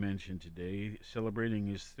youngest to be mentioned today, celebrating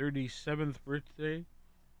his 37th birthday,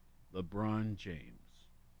 LeBron James.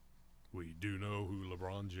 We do know who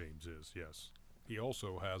LeBron James is, yes. He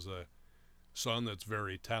also has a son that's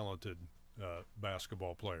very talented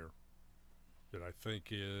basketball player that I think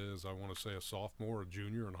is, I want to say, a sophomore or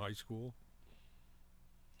junior in high school.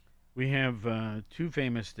 We have two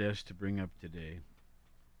famous deaths to bring up today.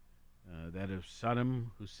 That of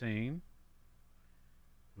Saddam Hussein,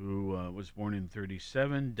 who was born in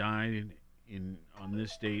 1937, died on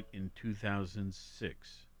this date in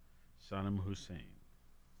 2006. Saddam Hussein.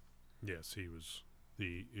 Yes, he was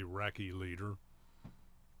the Iraqi leader,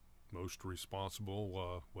 most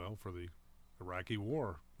responsible, for the Iraqi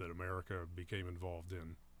war that America became involved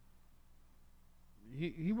in.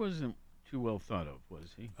 He wasn't too well thought of,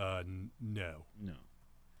 was he? No. No.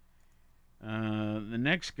 The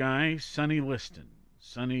next guy, Sonny Liston.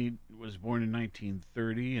 Sonny was born in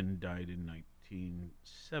 1930 and died in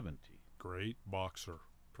 1970. Great boxer,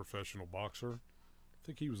 professional boxer. I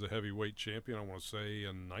think he was a heavyweight champion, I want to say,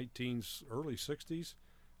 in early 60s.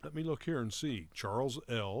 Let me look here and see. Charles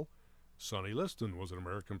L. Sonny Liston was an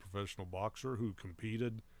American professional boxer who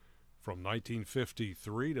competed from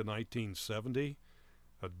 1953 to 1970.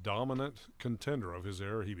 A dominant contender of his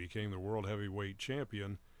era, he became the world heavyweight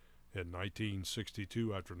champion in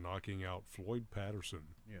 1962 after knocking out Floyd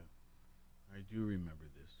Patterson. Yeah, I do remember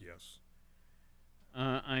this. Yes.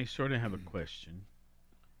 I sort of have a question.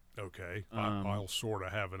 Okay. I'll sort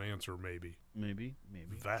of have an answer, maybe. Maybe.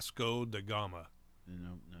 Vasco da Gama.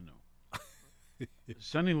 No.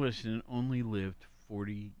 Sonny Liston only lived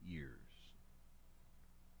 40 years.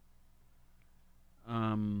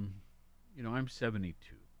 I'm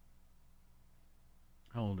 72.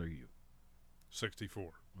 How old are you?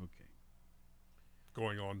 64. Okay.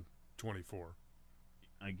 Going on 24.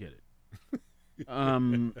 I get it. I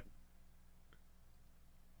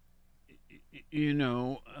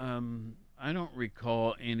don't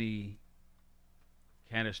recall any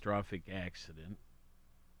catastrophic accident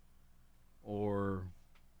or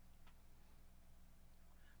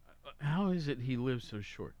how is it he lived so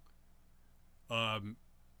short?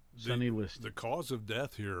 Sonny Liston. The cause of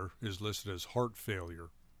death here is listed as heart failure.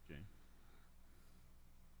 Okay.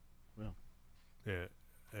 Well.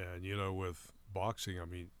 And with boxing, I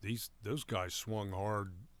mean, those guys swung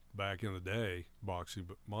hard back in the day, boxing,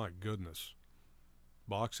 but my goodness,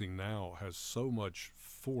 boxing now has so much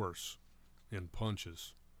force in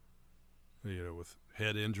punches, with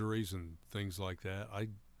head injuries and things like that.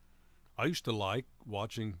 I used to like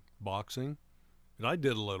watching boxing, and I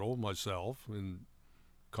did a little myself in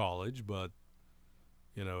college, but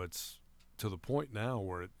it's to the point now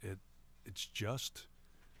where it's just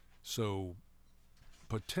so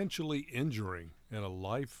potentially injuring and a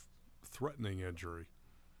life-threatening injury.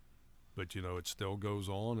 But it still goes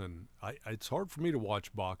on, and it's hard for me to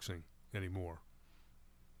watch boxing anymore,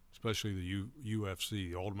 especially the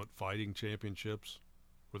UFC, the Ultimate Fighting Championships,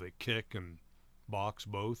 where they kick and box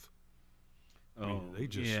both. They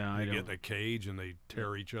get in a cage and they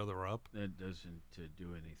tear each other up. That doesn't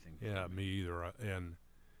do anything. Yeah, me either. And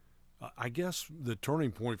I guess the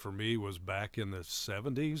turning point for me was back in the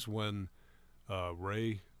 70s when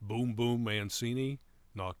Ray Boom Boom Mancini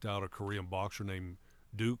knocked out a Korean boxer named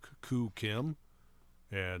Duke Koo Kim,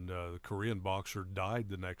 and the Korean boxer died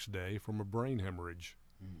the next day from a brain hemorrhage.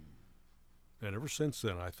 And ever since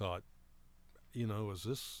then, I thought, is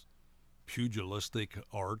this pugilistic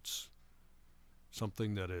arts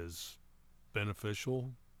something that is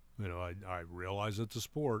beneficial? I realize it's a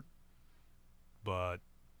sport, but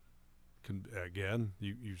again,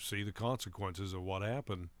 you see the consequences of what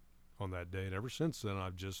happened on that day, and ever since then,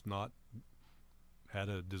 I've just not had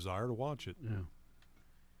a desire to watch it. Yeah.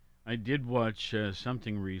 I did watch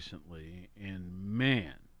something recently, and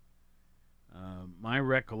man, my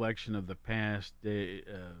recollection of the past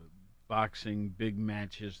boxing big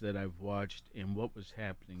matches that I've watched and what was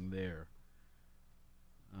happening there,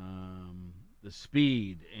 the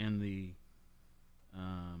speed and the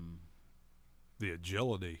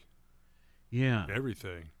agility,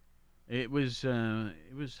 everything. It was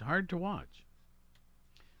hard to watch.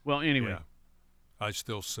 Well, anyway, yeah. I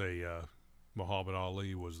still say Muhammad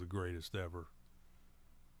Ali was the greatest ever.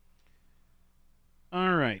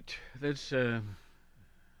 All right, that's it's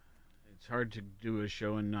hard to do a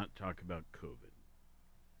show and not talk about COVID.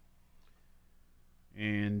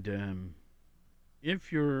 And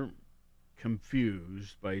if you're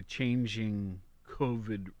confused by changing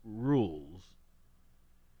COVID rules,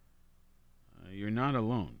 you're not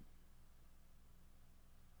alone.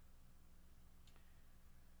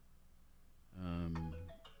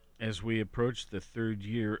 As we approach the third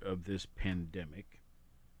year of this pandemic,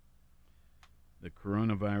 the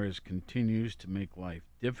coronavirus continues to make life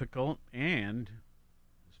difficult and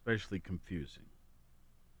especially confusing.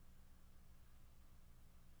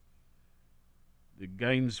 The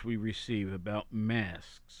guidance we receive about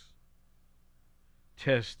masks,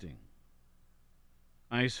 testing,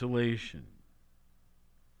 isolation,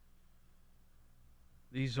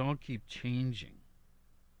 these all keep changing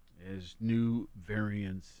as new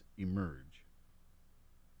variants emerge.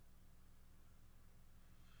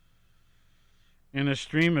 And a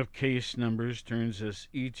stream of case numbers turns us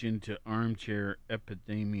each into armchair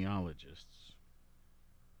epidemiologists,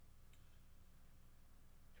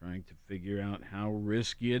 trying to figure out how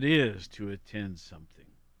risky it is to attend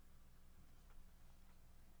something.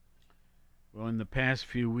 Well, in the past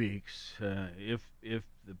few weeks, if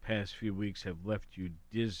the past few weeks have left you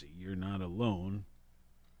dizzy, you're not alone.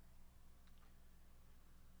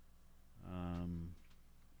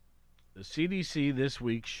 The CDC this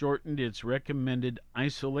week shortened its recommended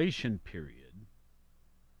isolation period,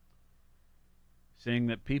 saying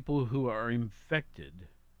that people who are infected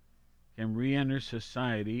can re-enter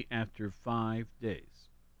society after 5 days.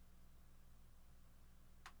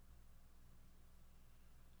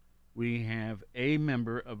 We have a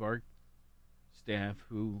member of our staff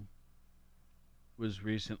who was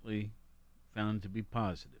recently found to be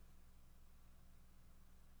positive.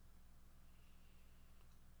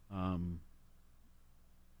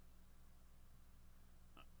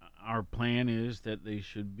 Our plan is that they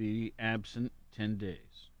should be absent 10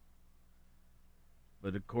 days.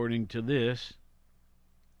 But according to this,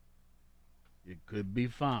 it could be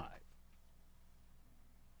 5.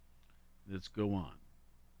 Let's go on.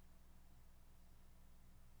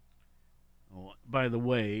 Oh, by the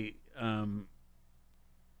way,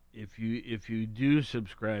 if you do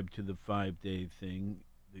subscribe to the 5-day thing,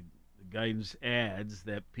 the guidance adds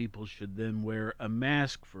that people should then wear a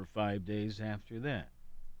mask for 5 days after that.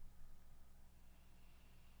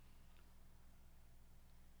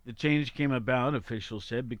 The change came about, officials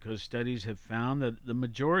said, because studies have found that the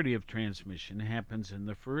majority of transmission happens in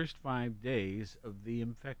the first 5 days of the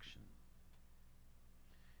infection.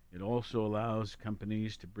 It also allows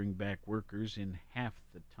companies to bring back workers in half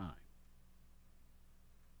the time.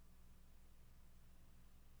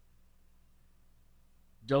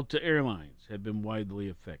 Delta Airlines have been widely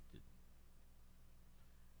affected.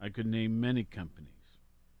 I could name many companies.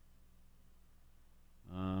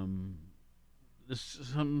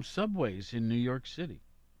 Some subways in New York City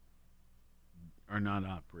are not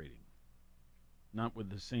operating, not with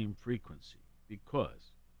the same frequency,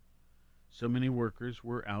 because so many workers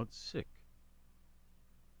were out sick.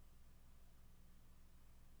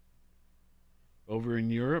 Over in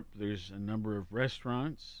Europe, there's a number of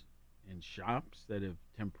restaurants and shops that have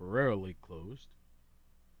temporarily closed.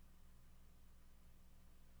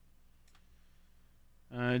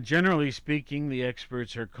 Generally speaking, the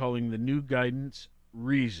experts are calling the new guidance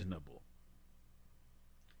reasonable,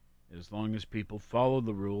 as long as people follow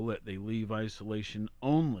the rule that they leave isolation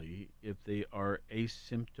only if they are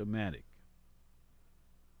asymptomatic.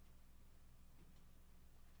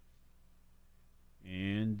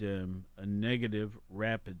 And a negative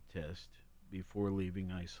rapid test before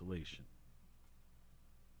leaving isolation.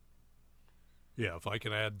 Yeah, if I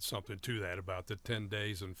can add something to that about the 10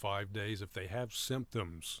 days and 5 days, if they have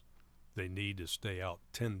symptoms, they need to stay out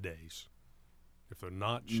 10 days. If they're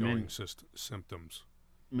not showing symptoms.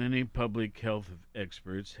 Many public health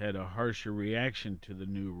experts had a harsher reaction to the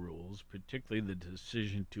new rules, particularly the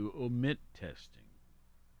decision to omit testing.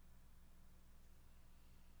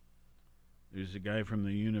 There's a guy from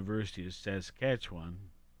the University of Saskatchewan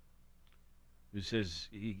who says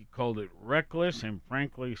he called it reckless and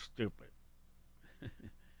frankly stupid.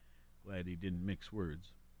 Glad he didn't mix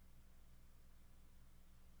words.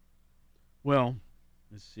 Well,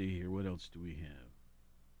 let's see here. What else do we have?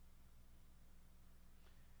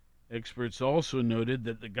 Experts also noted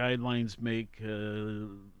that the guidelines make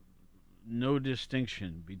no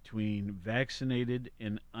distinction between vaccinated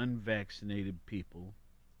and unvaccinated people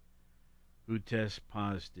who test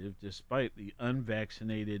positive, despite the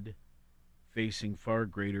unvaccinated facing far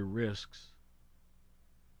greater risks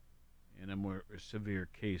in a more severe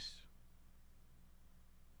case.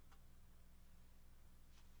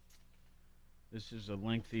 This is a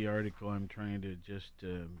lengthy article. I'm trying to just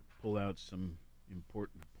pull out some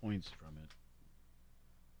important points from it.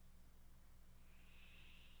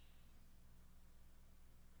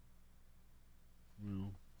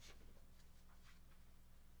 Well,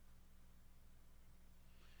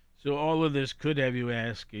 so all of this could have you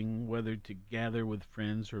asking whether to gather with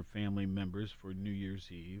friends or family members for New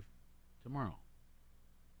Year's Eve tomorrow.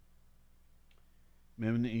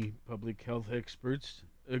 Many public health experts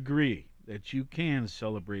agree that you can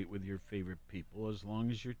celebrate with your favorite people as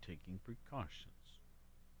long as you're taking precautions.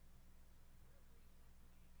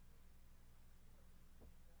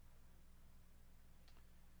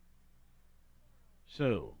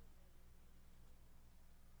 So,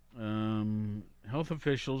 health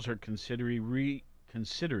officials are considering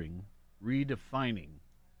redefining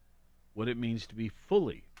what it means to be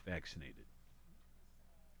fully vaccinated.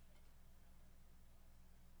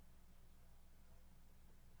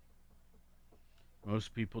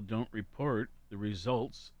 Most people don't report the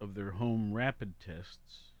results of their home rapid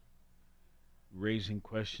tests, raising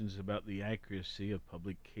questions about the accuracy of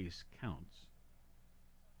public case counts.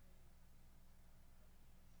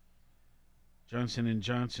 Johnson &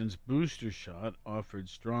 Johnson's booster shot offered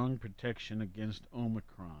strong protection against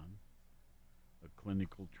Omicron, a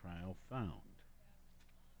clinical trial found.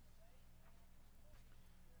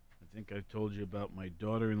 I think I told you about my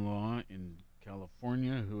daughter-in-law in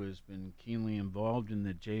California who has been keenly involved in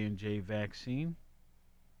the J&J vaccine.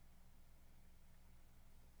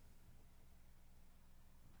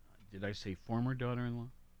 Did I say former daughter-in-law?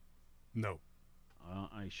 No.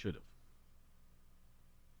 I should have.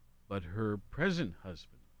 But her present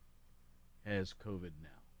husband has COVID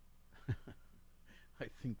now. I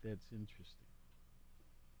think that's interesting.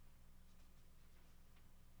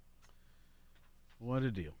 What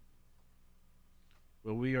a deal.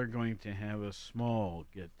 Well, we are going to have a small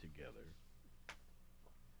get-together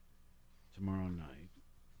tomorrow night.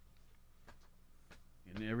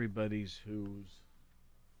 And everybody's who's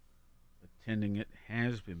attending it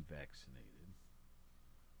has been vaccinated.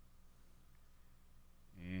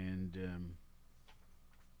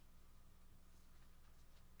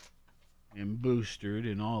 And boosted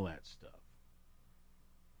and all that stuff.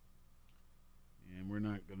 And we're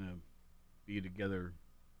not going to be together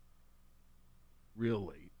real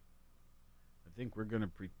late. I think we're going to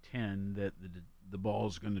pretend that the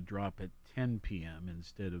ball's going to drop at 10 p.m.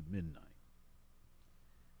 instead of midnight.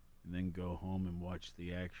 And then go home and watch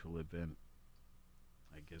the actual event,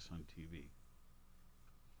 I guess, on TV.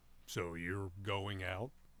 So you're going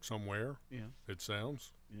out somewhere? Yeah. It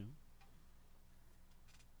sounds? Yeah.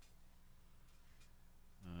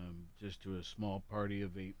 Just to a small party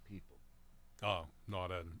of 8 people. Oh,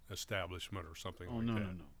 not an establishment or something like that?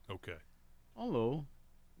 that? No. Okay. Although,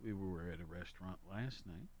 we were at a restaurant last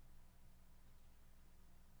night.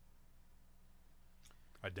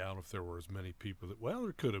 I doubt if there were as many people that, well,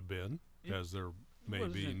 there could have been, as there may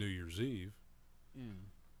be New Year's Eve.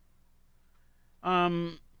 Yeah.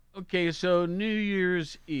 Okay, so New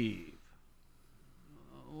Year's Eve.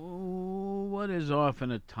 What is often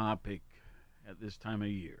a topic at this time of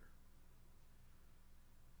year?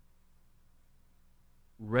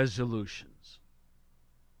 Resolutions.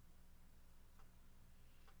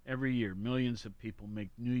 Every year, millions of people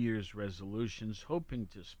make New Year's resolutions, hoping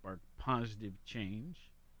to spark positive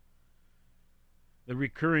change. The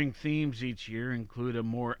recurring themes each year include a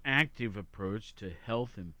more active approach to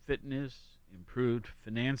health and fitness, improved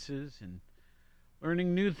finances, and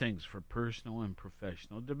learning new things for personal and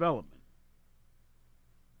professional development.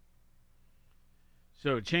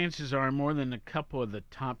 So chances are more than a couple of the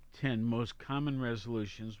top 10 most common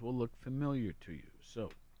resolutions will look familiar to you. So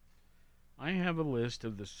I have a list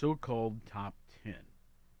of the so-called top 10.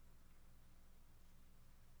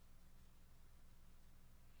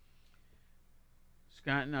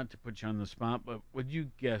 Scott, not to put you on the spot, but would you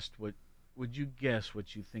guess what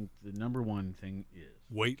you think the number one thing is?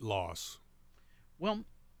 Weight loss. Well,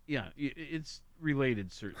 yeah, it's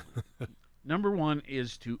related certainly. Number one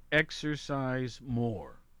is to exercise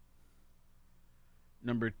more.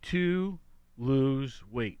 Number 2, lose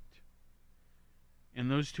weight. And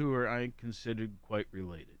those two are, I considered, quite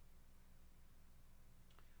related.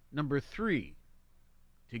 Number 3,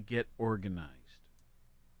 to get organized.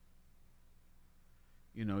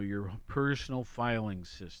 You know, your personal filing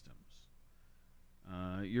systems,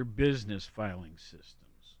 your business filing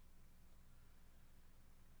systems.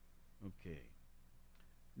 Okay.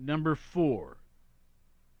 Number 4,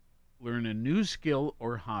 learn a new skill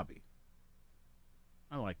or hobby.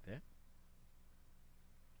 I like that.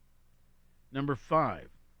 Number 5,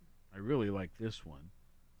 I really like this one.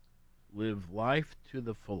 Live life to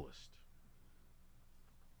the fullest.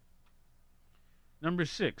 Number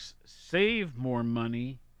 6, save more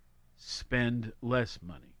money, spend less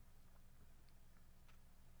money.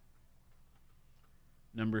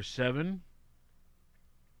 Number 7,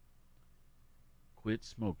 quit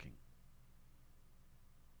smoking.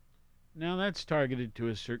 Now that's targeted to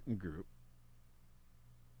a certain group.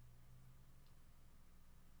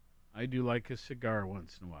 I do like a cigar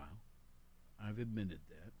once in a while. I've admitted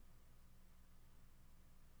that.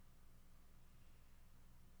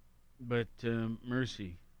 But,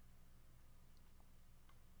 mercy.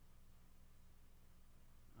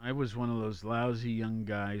 I was one of those lousy young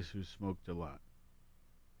guys who smoked a lot.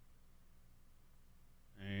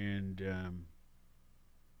 And,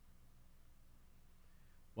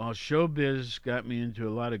 while showbiz got me into a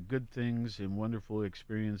lot of good things and wonderful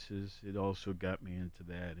experiences, it also got me into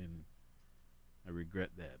that, and I regret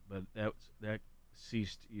that. But that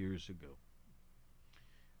ceased years ago.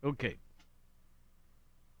 Okay.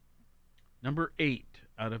 Number 8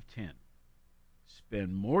 out of 10.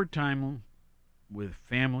 Spend more time with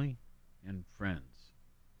family and friends.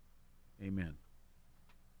 Amen.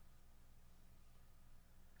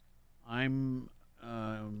 I'm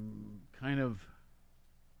kind of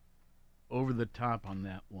over the top on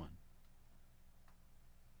that one,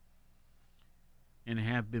 and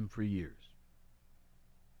have been for years.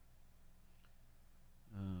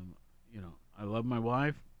 You know, I love my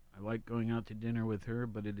wife. I like going out to dinner with her,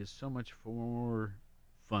 but it is so much more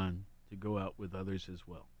fun to go out with others as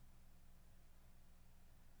well,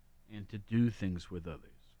 and to do things with others.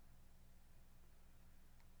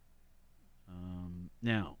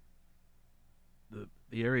 Now,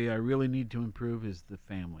 the area I really need to improve is the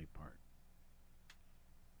family part.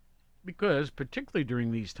 Because, particularly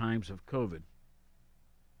during these times of COVID,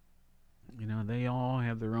 You know, they all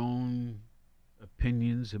have their own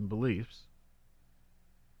opinions and beliefs,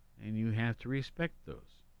 and you have to respect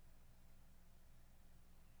those.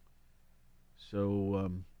 So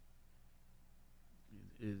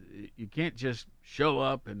you can't just show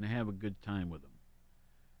up and have a good time with them.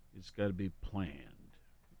 It's got to be planned,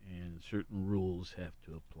 and certain rules have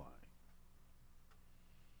to apply.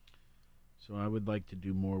 So I would like to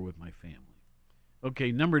do more with my family.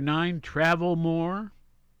 Okay, number 9, travel more.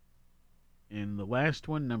 And the last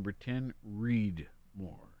one, number 10, read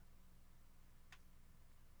more.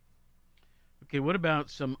 Okay, what about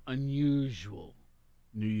some unusual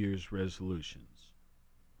New Year's resolutions?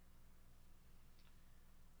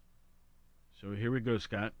 So here we go,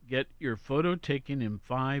 Scott. Get your photo taken in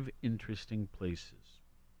 5 interesting places.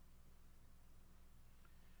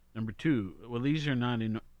 Number 2, well, these are not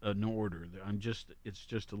in order. It's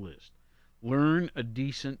just a list. Learn a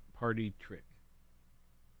decent party trick.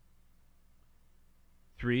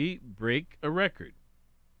 3, break a record.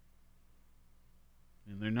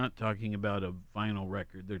 And they're not talking about a vinyl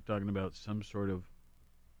record. They're talking about some sort of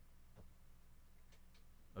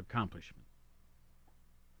accomplishment.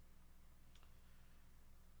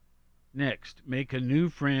 Next, make a new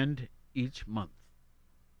friend each month.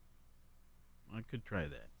 I could try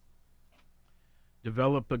that.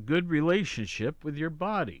 Develop a good relationship with your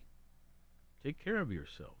body. Take care of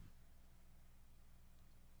yourself.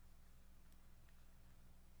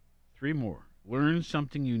 3 more. Learn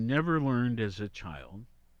something you never learned as a child.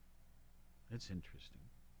 That's interesting.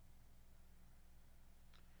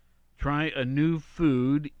 Try a new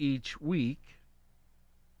food each week.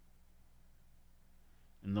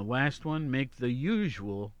 And the last one, make the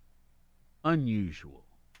usual unusual.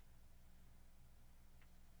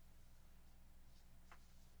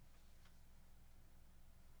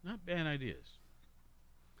 Not bad ideas.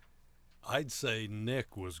 I'd say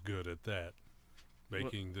Nick was good at that,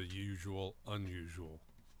 making the usual unusual.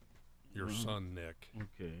 Your son, Nick.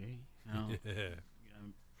 Okay. Now,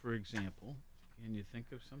 for example, can you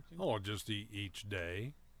think of something? Oh, just each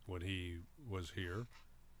day when he was here.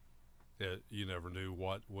 You never knew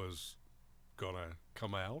what was going to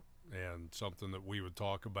come out, and something that we would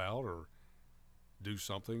talk about or do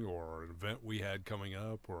something, or an event we had coming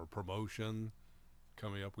up, or a promotion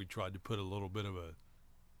coming up. We tried to put a little bit of a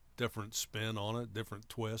different spin on it, different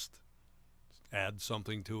twist, add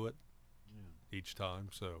something to it each time.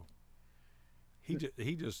 So he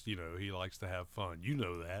just, he likes to have fun. You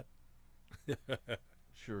know that.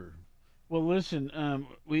 Sure. Well, listen,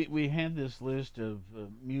 we had this list of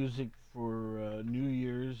music for New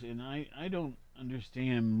Year's, and I don't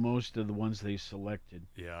understand most of the ones they selected.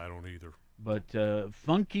 Yeah, I don't either. But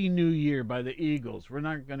Funky New Year by the Eagles. We're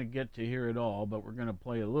not going to get to hear it all, but we're going to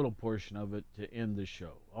play a little portion of it to end the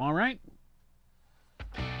show. All right?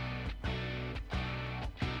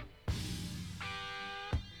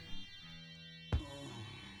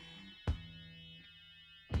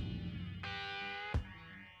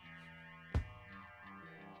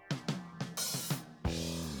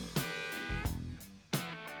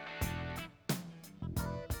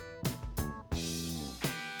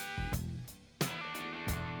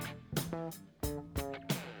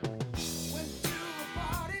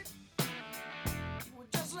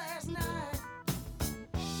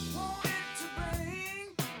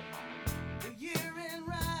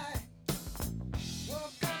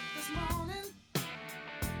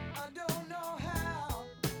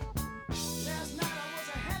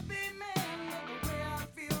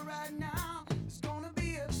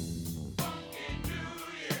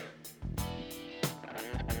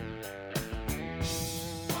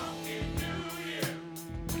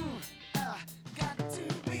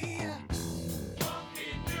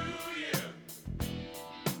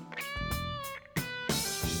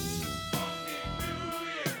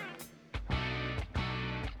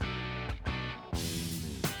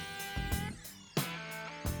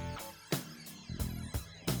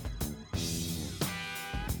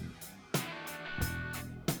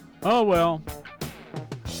 Oh, well.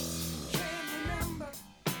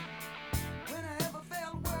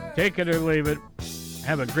 Take it or leave it.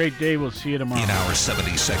 Have a great day. We'll see you tomorrow. In our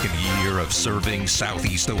 72nd year of serving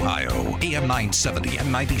Southeast Ohio, AM 970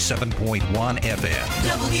 and 97.1 FM.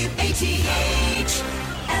 WATH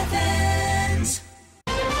Athens.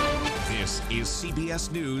 This is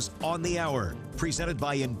CBS News on the Hour, presented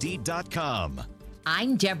by Indeed.com.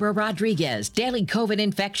 I'm Deborah Rodriguez. Daily COVID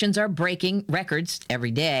infections are breaking records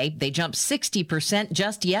every day. They jumped 60%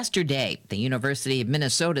 just yesterday. The University of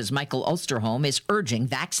Minnesota's Michael Osterholm is urging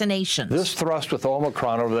vaccinations. This thrust with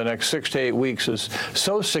Omicron over the next 6 to 8 weeks is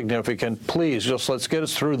so significant. Please, just let's get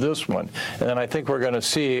us through this one. And then I think we're going to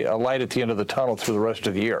see a light at the end of the tunnel through the rest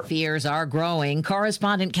of the year. Fears are growing.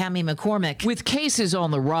 Correspondent Cammie McCormick. With cases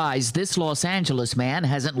on the rise, this Los Angeles man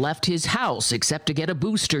hasn't left his house except to get a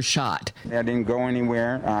booster shot. I didn't go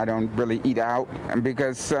anywhere. I don't really eat out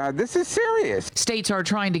because this is serious. States are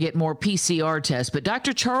trying to get more PCR tests, but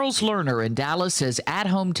Dr. Charles Lerner in Dallas says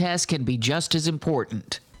at-home tests can be just as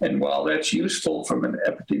important. And while that's useful from an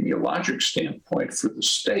epidemiologic standpoint for the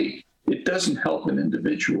state, it doesn't help an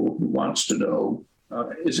individual who wants to know,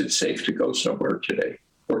 is it safe to go somewhere today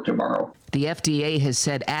or tomorrow? The FDA has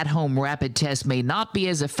said at-home rapid tests may not be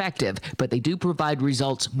as effective, but they do provide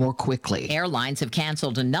results more quickly. Airlines have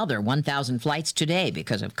canceled another 1,000 flights today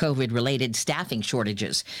because of COVID-related staffing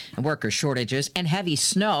shortages. Worker shortages and heavy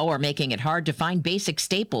snow are making it hard to find basic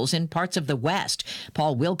staples in parts of the West.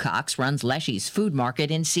 Paul Wilcox runs Leshy's Food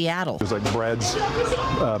Market in Seattle. There's like breads,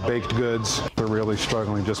 baked goods. We're really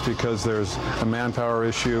struggling just because there's a manpower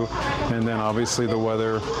issue, and then obviously the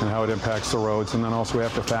weather and how it impacts the roads, and then also we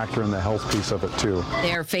have to factor in the health piece of it too.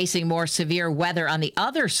 They're facing more severe weather on the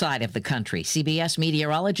other side of the country. CBS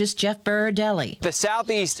meteorologist Jeff Berardelli. The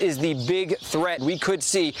southeast is the big threat. We could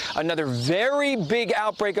see another very big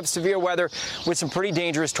outbreak of severe weather with some pretty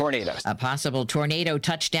dangerous tornadoes. A possible tornado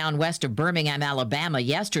touched down west of Birmingham, Alabama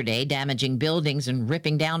yesterday, damaging buildings and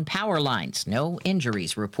ripping down power lines. No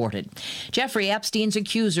injuries reported. Jeffrey Epstein's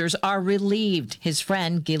accusers are relieved. His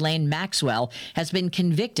friend, Ghislaine Maxwell, has been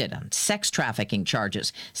convicted on sex trafficking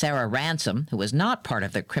charges. Sarah Ransom, who was not part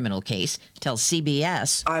of the criminal case, tells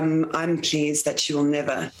CBS, I'm pleased that she'll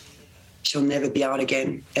never be out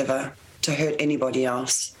again, ever, to hurt anybody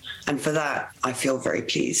else. And for that, I feel very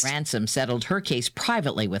pleased. Ransom settled her case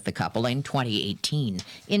privately with the couple in 2018.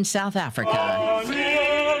 In South Africa,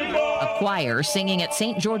 a choir singing at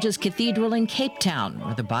St. George's Cathedral in Cape Town,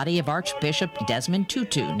 where the body of Archbishop Desmond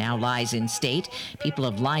Tutu now lies in state. People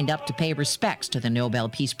have lined up to pay respects to the Nobel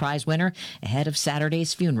Peace Prize winner ahead of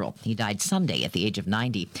Saturday's funeral. He died Sunday at the age of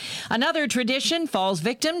 90. Another tradition falls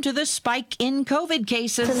victim to the spike in COVID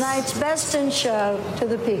cases. Tonight's Best in Show to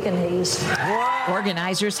the Pekingese.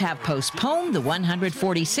 Organizers have postponed the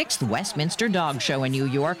 146th Westminster Dog Show in New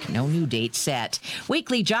York. No new date set.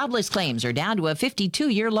 Weekly jobless claims are down to a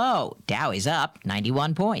 52-year low. Dow is up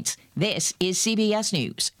 91 points. This is CBS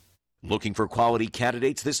News. Looking for quality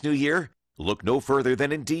candidates this new year? Look no further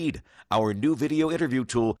than Indeed. Our new video interview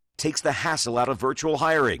tool takes the hassle out of virtual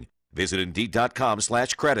hiring. Visit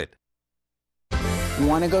Indeed.com/credit.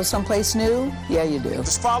 Want to go someplace new? Yeah, you do.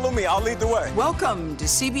 Just follow me. I'll lead the way. Welcome to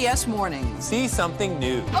CBS Mornings. See something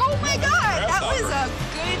new. Oh, my God. That was a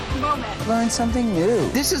good moment. Learn something new.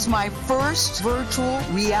 This is my first virtual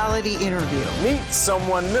reality interview. Meet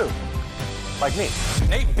someone new. Like me.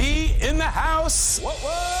 Nate B in the house. What?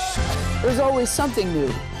 There's always something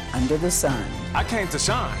new under the sun. I came to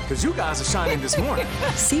shine because you guys are shining this morning.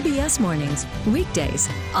 CBS Mornings, weekdays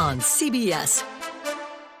on CBS.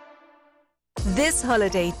 This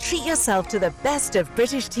holiday, treat yourself to the best of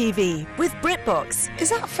British TV with BritBox.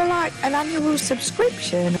 Is that for like an annual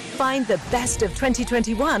subscription? Find the best of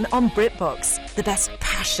 2021 on BritBox. The best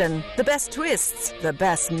passion, the best twists, the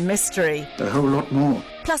best mystery. A whole lot more.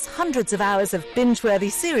 Plus hundreds of hours of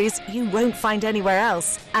binge-worthy series you won't find anywhere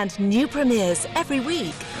else. And new premieres every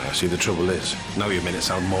week. See, the trouble is, now you made it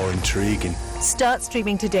sound more intriguing. Start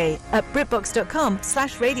streaming today at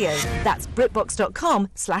BritBox.com/radio. That's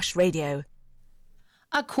BritBox.com/radio.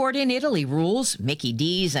 A court in Italy rules Mickey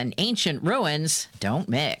D's and ancient ruins don't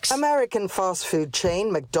mix. American fast food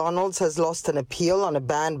chain McDonald's has lost an appeal on a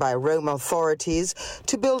ban by Rome authorities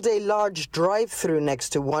to build a large drive-through next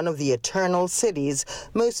to one of the Eternal City's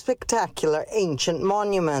most spectacular ancient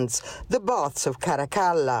monuments, the Baths of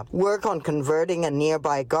Caracalla. Work on converting a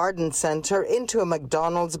nearby garden center into a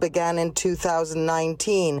McDonald's began in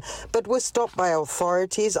 2019, but was stopped by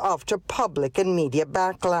authorities after public and media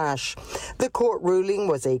backlash. The court ruling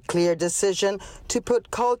was a clear decision to put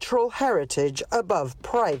cultural heritage above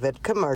private commercial